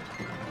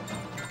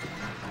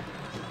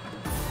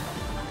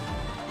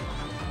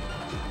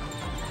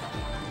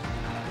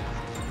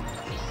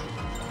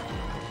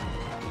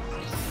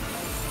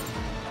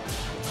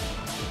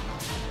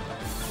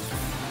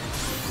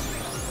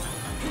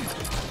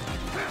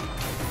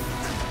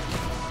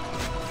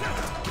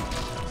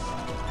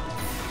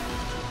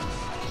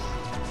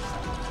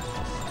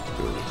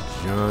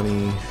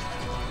 Johnny.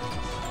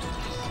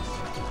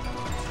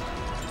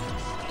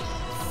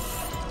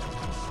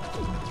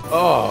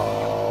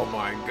 Oh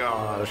my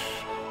gosh.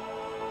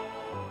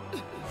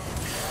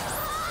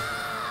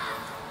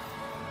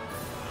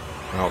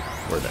 Oh,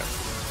 we're dead.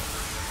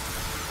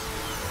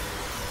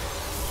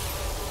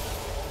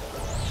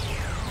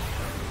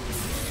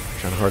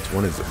 Shadow Hearts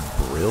 1 is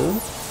Brill?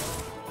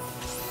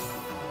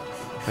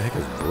 What the heck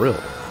is Brill?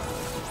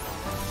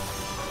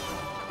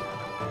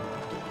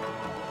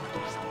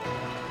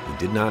 He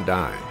did not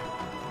die,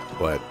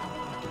 but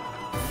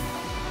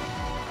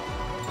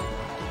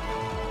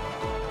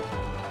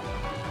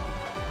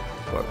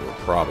we're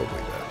probably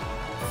dead.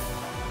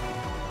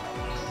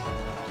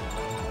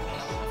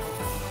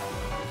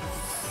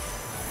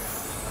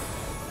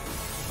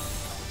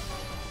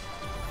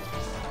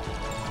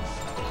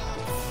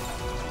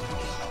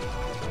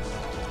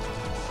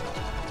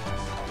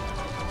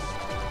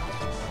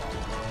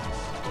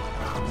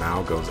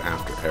 Mal goes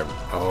after every...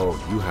 Oh,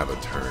 you have a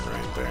turn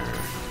right there.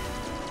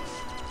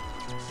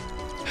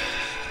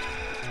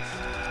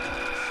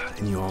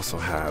 And you also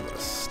have a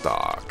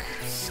stock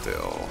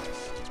still.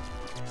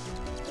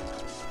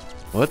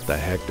 What the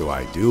heck do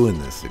I do in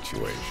this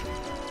situation?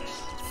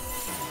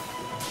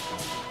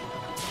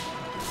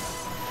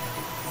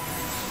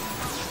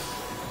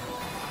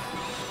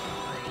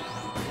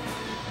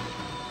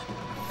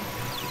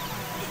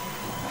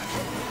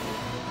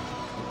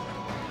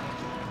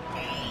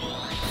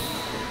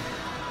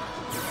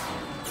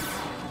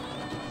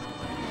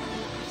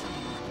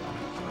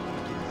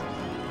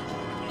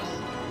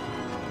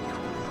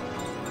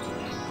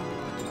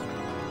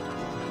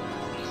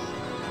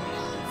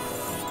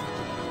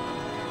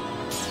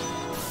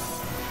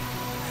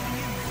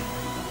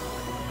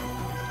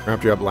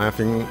 Wrapped you up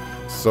laughing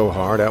so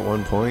hard at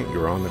one point you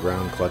were on the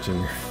ground clutching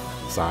your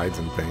sides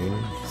in pain.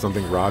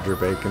 Something Roger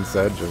Bacon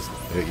said just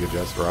hit you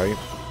just right.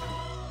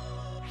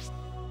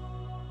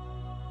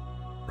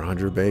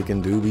 Roger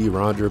Bacon do be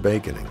Roger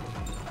Baconing.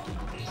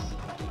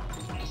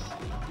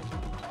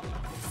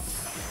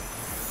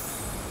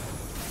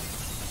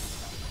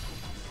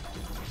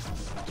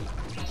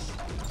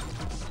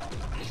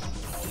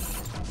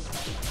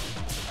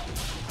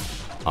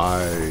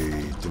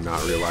 I did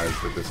not realize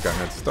that this guy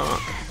had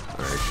stock.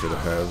 I should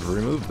have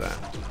removed that.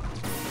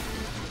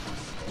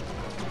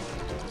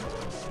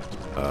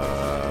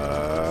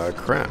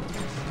 Crap.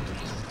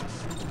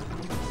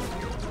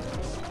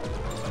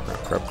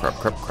 Crap, crap,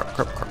 crap, crap,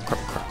 crap, crap,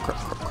 crap, crap, crap,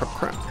 crap, crap,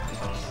 crap.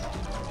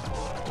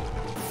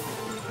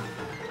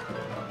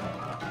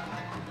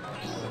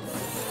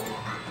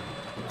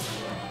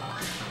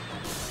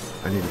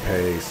 I need to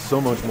pay so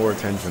much more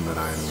attention than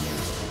I'm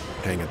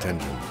paying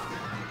attention.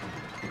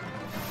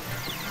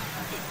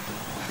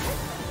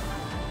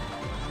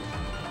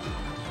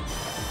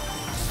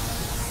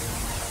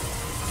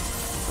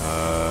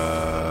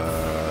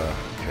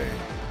 Okay,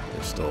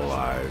 they're still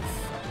alive.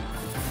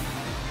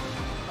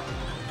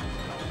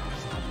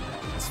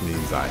 This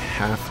means I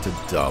have to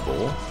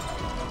double.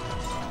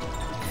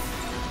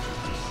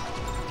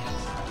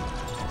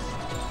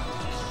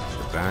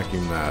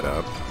 Vacuum that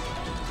up.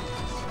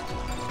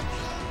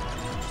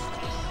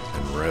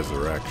 And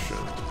resurrection.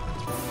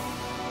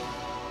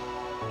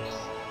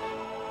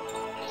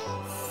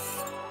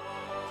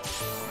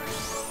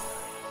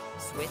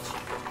 Switch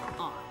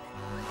on.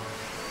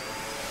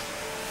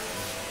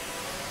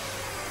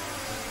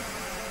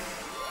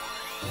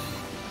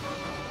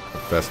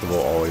 Festival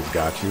always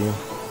got you.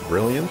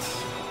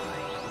 Brilliance?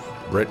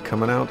 Brit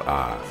coming out?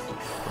 Ah,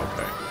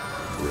 okay.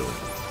 Brilliant.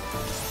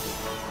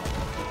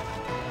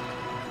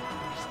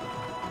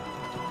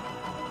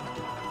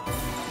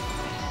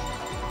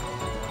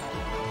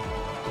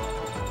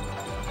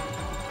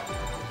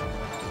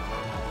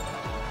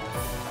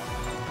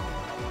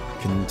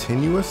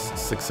 Continuous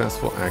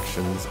successful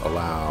actions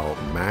allow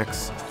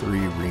max 3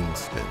 ring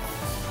spins.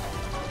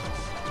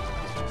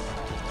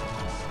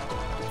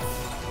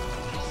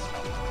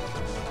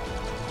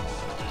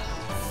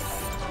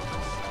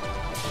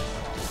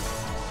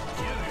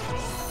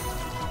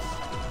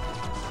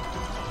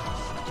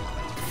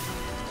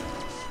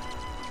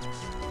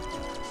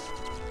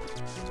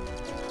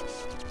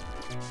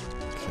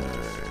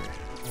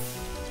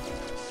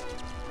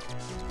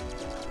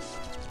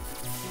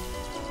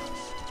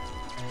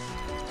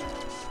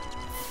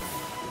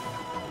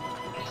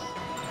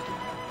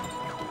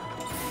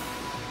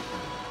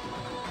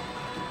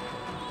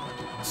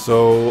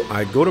 So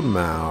I go to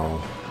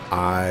Mao,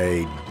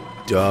 I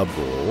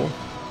double,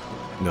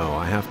 no,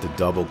 I have to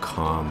double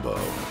combo.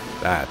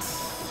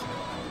 That's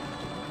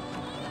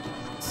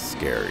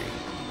scary.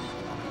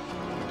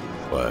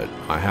 But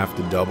I have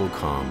to double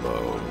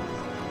combo,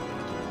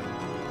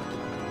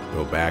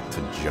 go back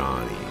to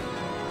Johnny.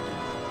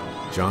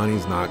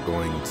 Johnny's not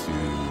going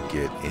to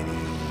get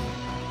any...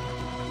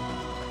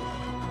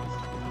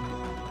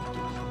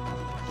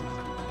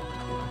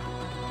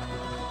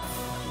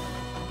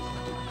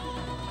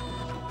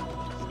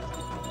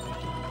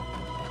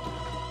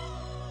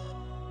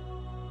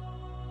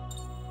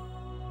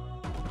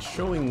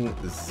 Showing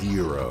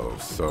 0,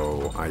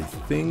 so I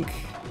think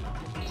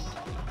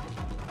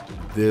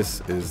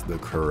this is the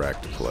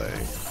correct play.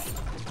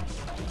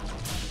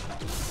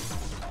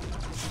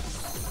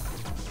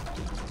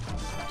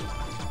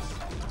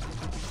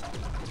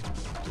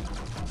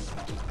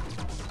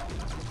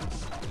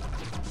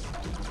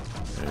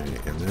 Okay,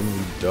 and then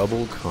we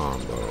double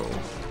combo.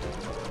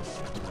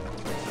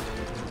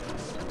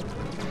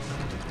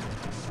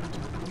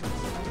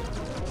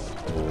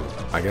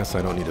 Oh, I guess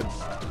I don't need to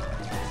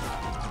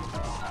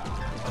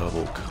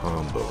double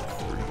combo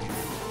for you.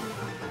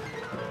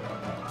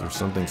 There's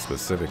something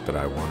specific that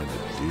I wanted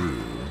to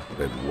do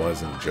that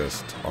wasn't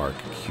just Arc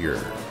Cure.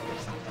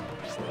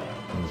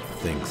 I don't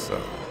think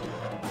so.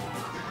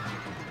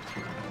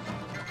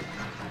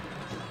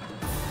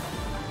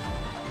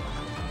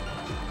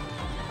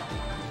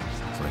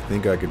 So I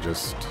think I could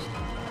just...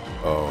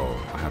 Oh,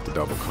 I have to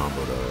double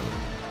combo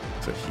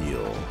to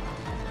heal.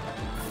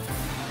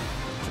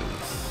 Which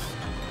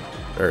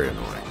is very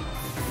annoying.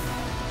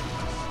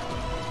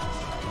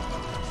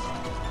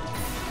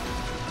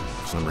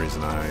 For some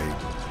reason I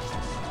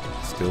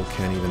still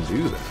can't even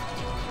do that.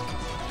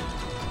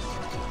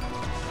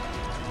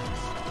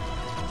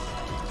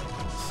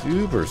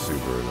 Super,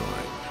 super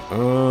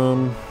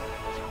annoying.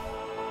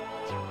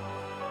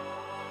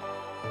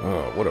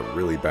 Oh, what a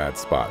really bad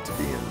spot to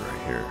be in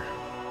right here.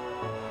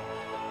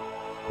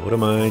 What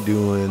am I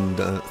doing,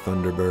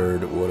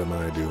 Thunderbird? What am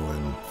I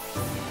doing?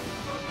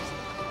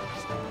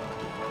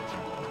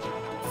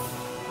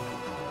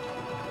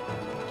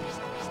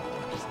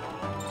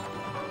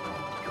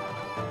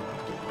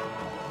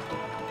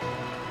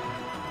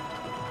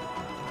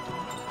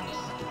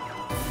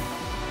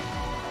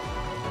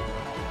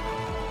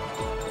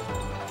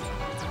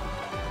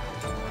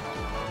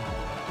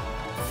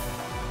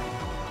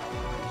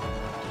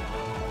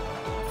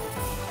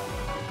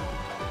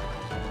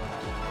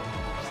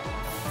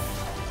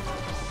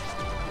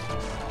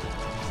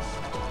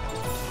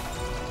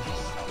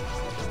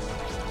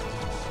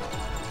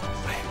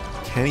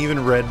 can't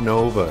even Red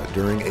Nova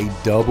during a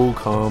double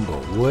combo.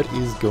 What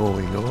is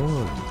going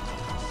on?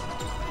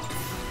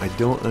 I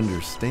don't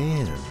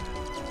understand.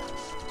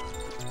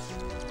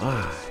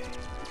 Why?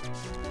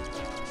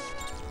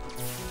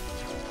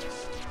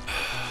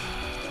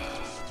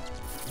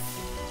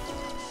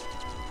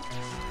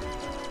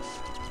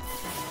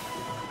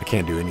 I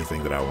can't do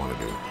anything that I want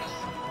to do.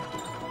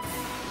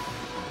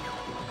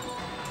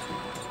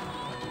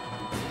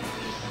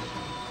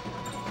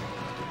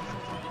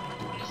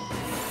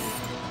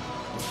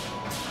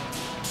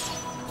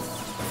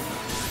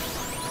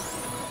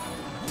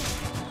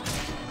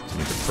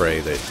 Pray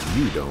that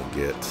you don't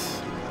get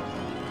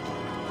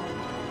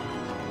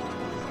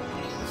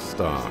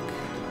stock.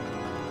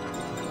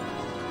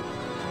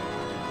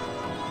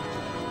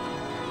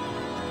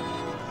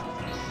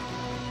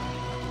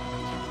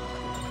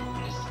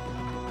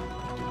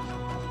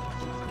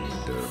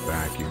 Need to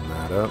vacuum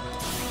that up.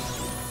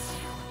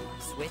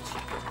 Switch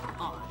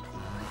on.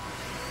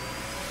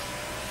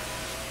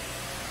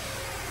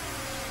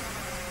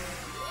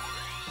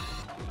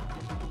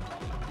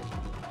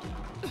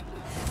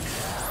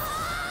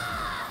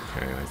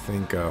 Okay, I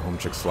think Home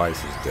Chick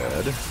Slice is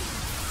dead.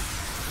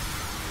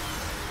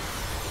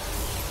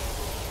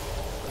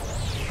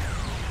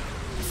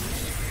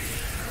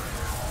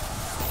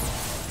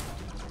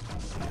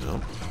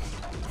 Yep.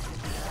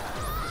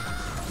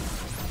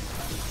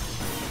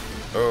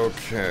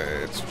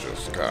 Okay, it's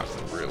just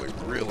gotten really,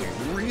 really,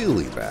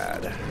 really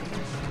bad.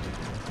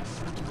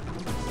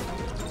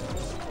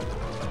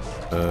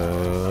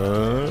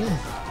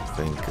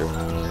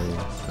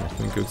 I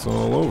think it's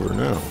all over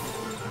now.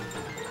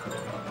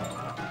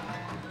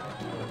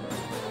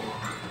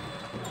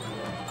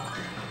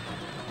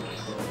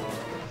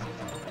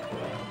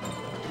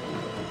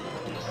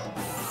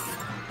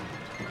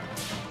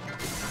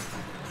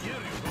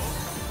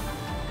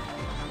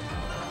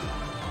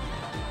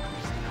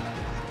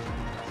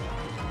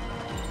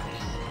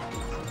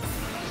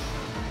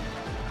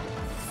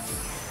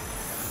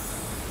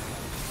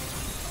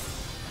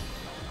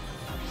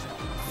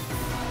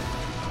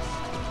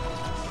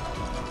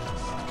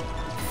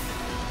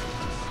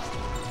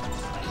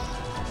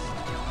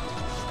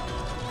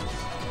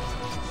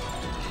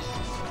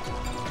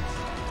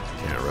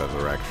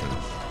 Resurrection.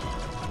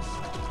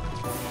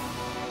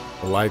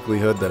 The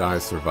likelihood that I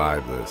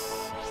survive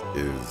this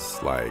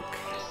is like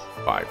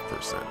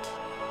 5%.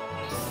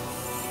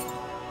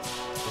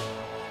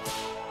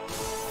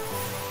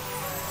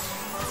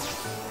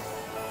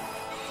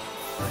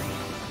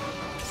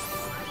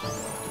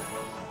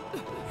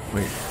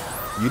 Wait,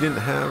 you didn't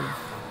have...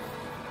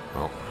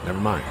 Oh, never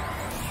mind.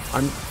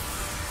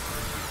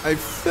 I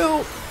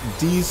felt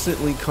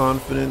decently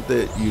confident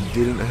that you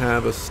didn't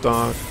have a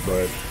stock,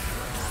 but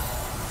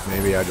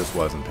maybe I just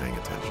wasn't paying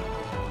attention.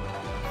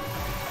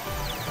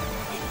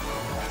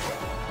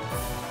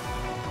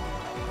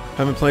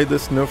 Haven't played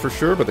this, know for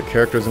sure, but the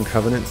characters in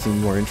Covenant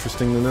seem more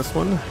interesting than this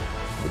one.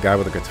 The guy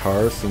with the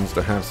guitar seems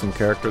to have some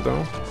character,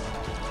 though.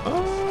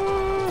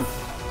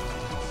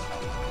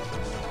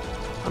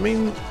 I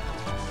mean,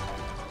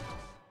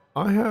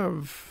 I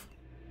have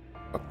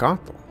a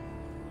gato.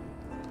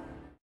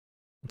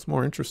 What's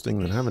more interesting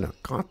than having a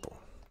gato?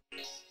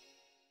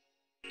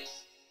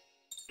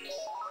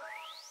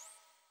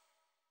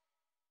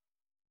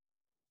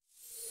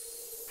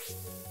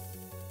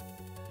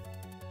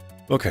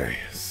 Okay,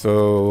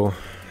 so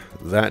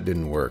that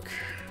didn't work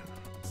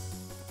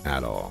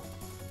at all.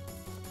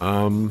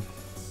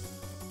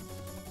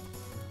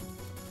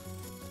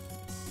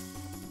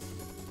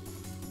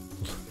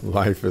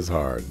 Life is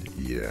hard,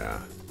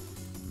 yeah.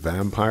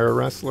 Vampire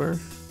Wrestler?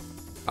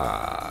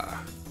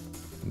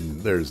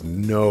 There's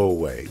no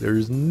way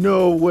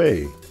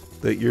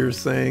that you're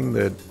saying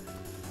that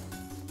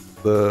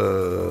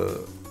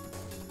the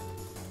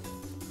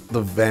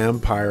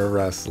Vampire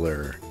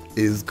Wrestler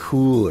is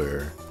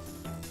cooler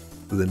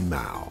than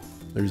Mao.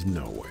 There's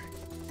no way.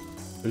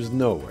 There's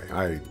no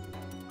way.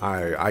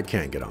 I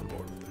can't get on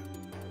board with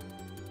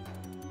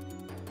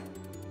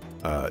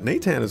that.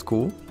 Nathan is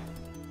cool.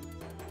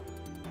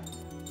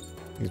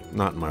 He's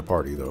not in my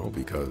party though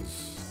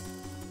because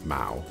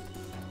Mao.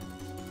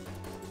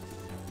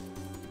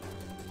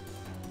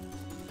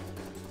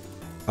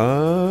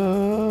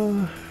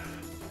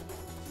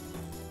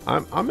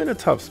 I'm in a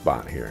tough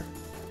spot here.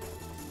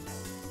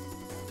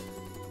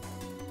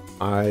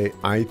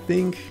 I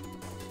think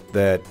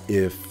that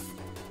if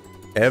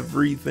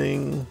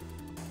everything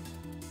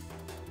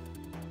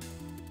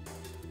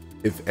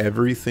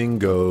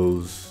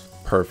goes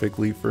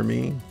perfectly for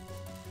me,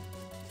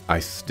 I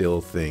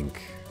still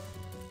think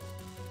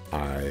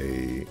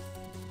I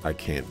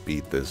can't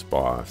beat this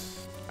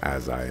boss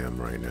as I am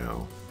right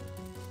now.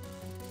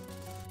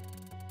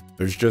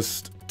 There's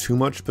just too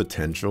much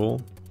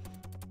potential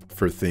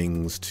for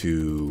things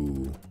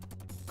to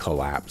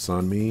collapse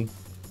on me,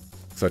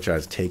 such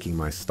as taking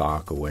my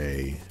stock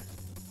away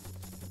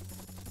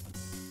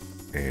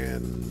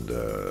and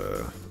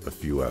a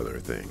few other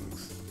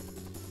things.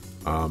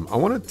 I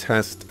want to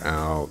test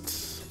out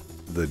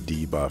the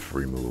debuff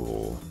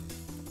removal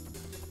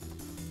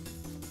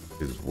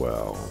as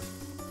well.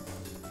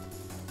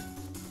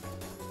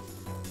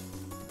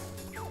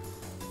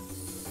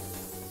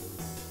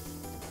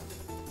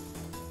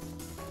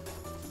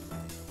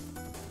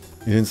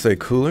 You didn't say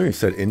cooler, you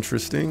said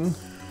interesting.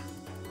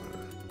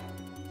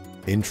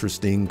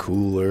 Interesting,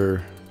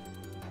 cooler.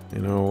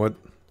 You know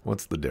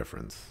what's the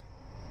difference?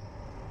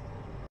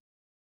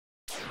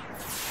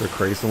 The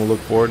Crayson will look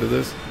forward to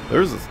this.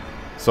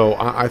 So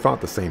I thought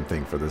the same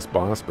thing for this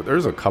boss, but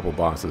there's a couple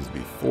bosses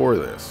before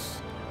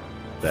this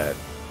that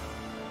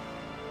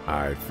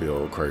I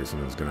feel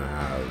Crayson is gonna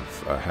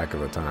have a heck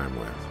of a time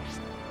with.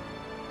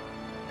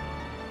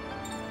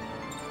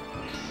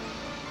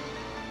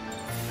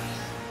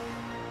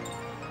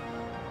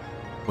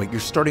 Wait, you're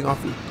starting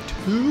off with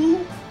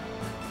 2?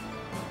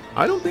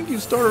 I don't think you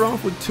started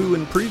off with 2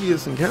 in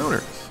previous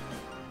encounters.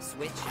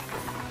 Switch on.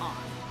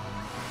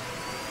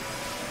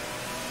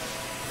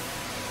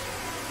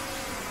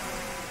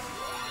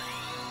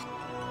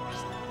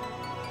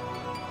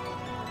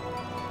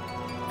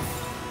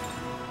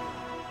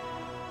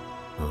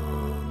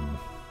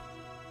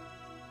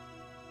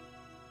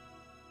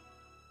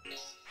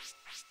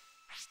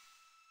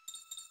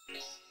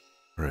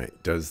 Right,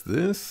 does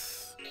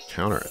this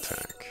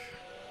counterattack?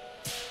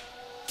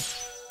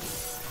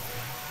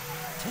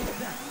 Take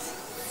that.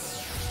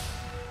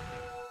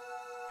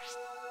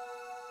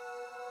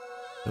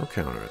 No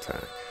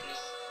counterattack.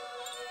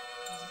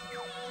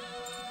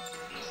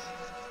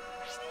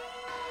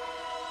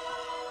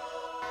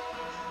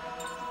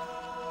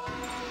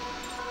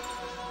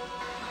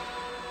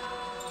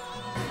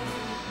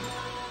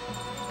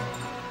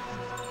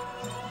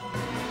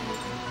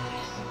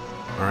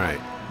 All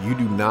right, you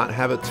do not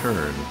have a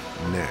turn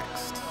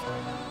next.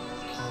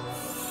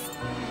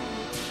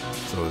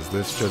 So is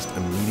this just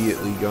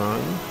immediately gone?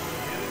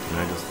 And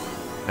I just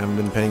haven't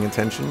been paying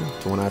attention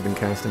to when I've been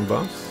casting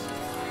buffs?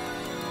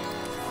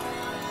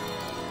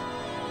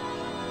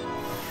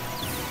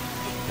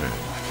 Okay,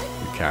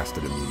 you cast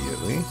it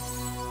immediately.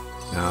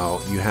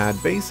 Now, you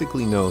had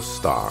basically no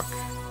stock.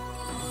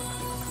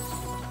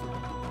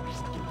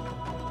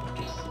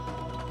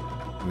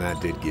 And that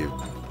did give...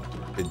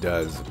 It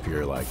does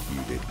appear like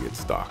you did get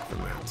stock from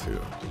that too.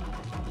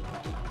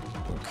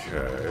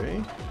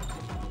 Okay.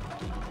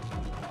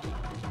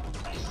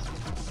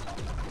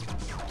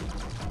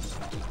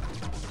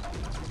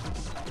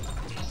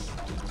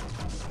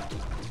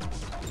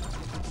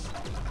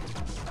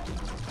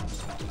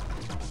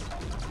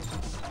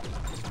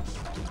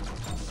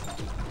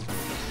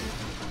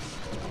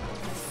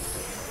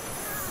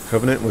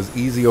 Covenant was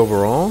easy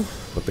overall,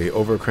 but they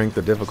overcranked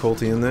the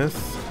difficulty in this.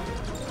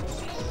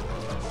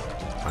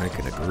 I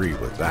can agree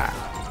with that.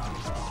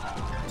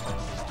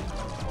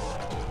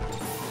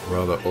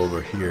 Brother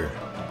over here,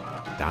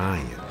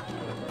 dying.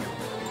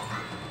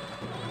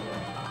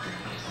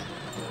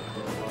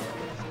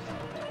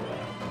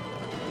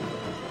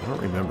 I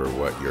don't remember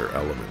what your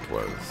element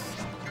was.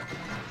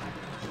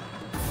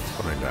 Let's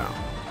find out.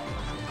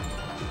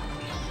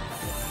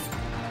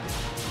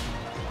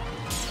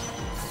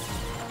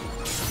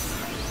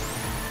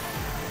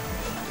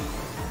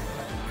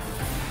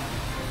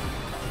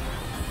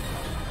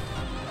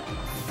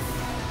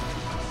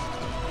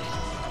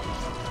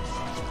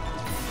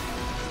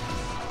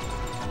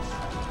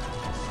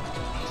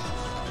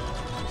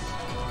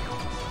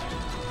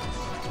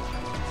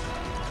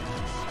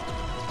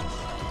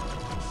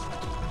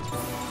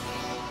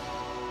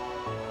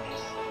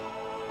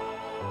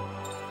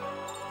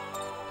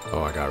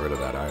 Oh, I got rid of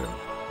that item.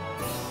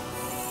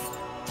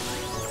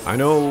 I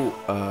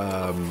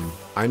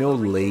know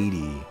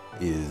Lady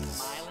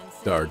is,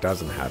 or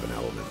doesn't have an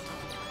element.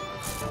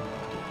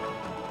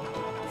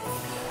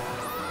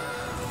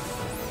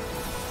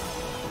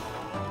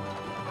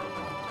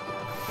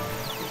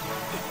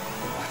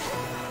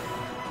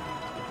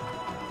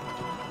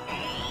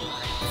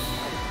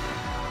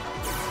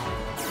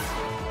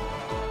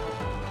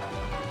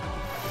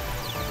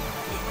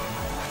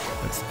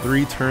 That's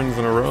 3 turns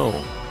in a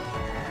row.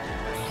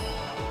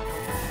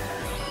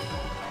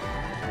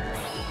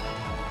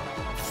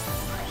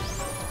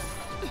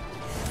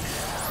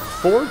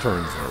 Four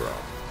turns in a row.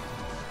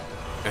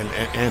 And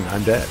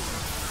I'm dead.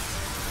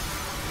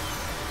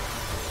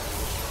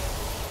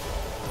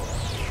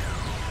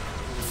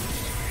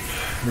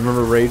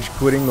 Remember rage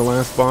quitting the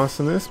last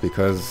boss in this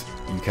because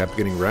you kept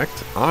getting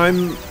wrecked?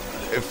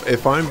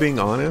 If I'm being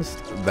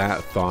honest,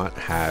 that thought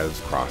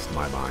has crossed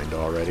my mind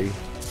already.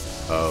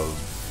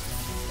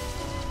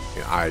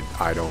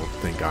 I don't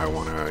think I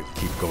want to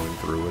keep going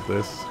through with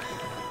this.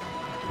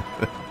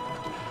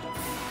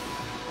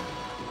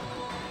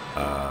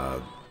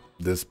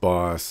 This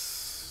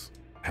boss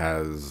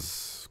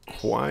has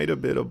quite a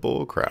bit of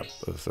bullcrap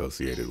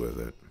associated with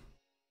it.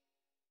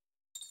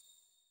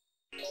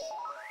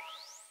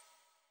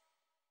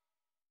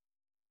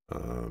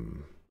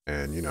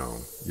 And you know,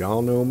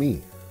 y'all know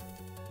me.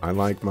 I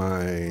like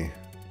my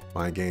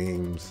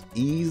games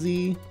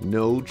easy,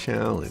 no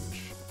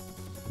challenge.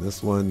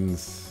 This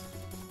one's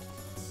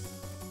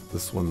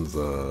as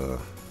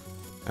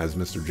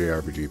Mr.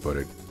 JRPG put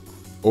it,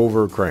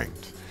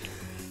 overcranked.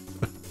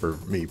 for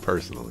me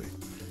personally.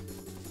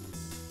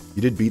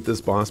 You did beat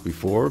this boss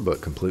before, but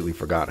completely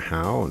forgot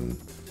how and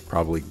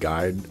probably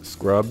guide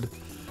scrubbed.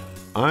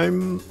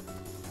 I'm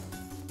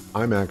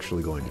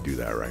actually going to do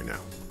that right now.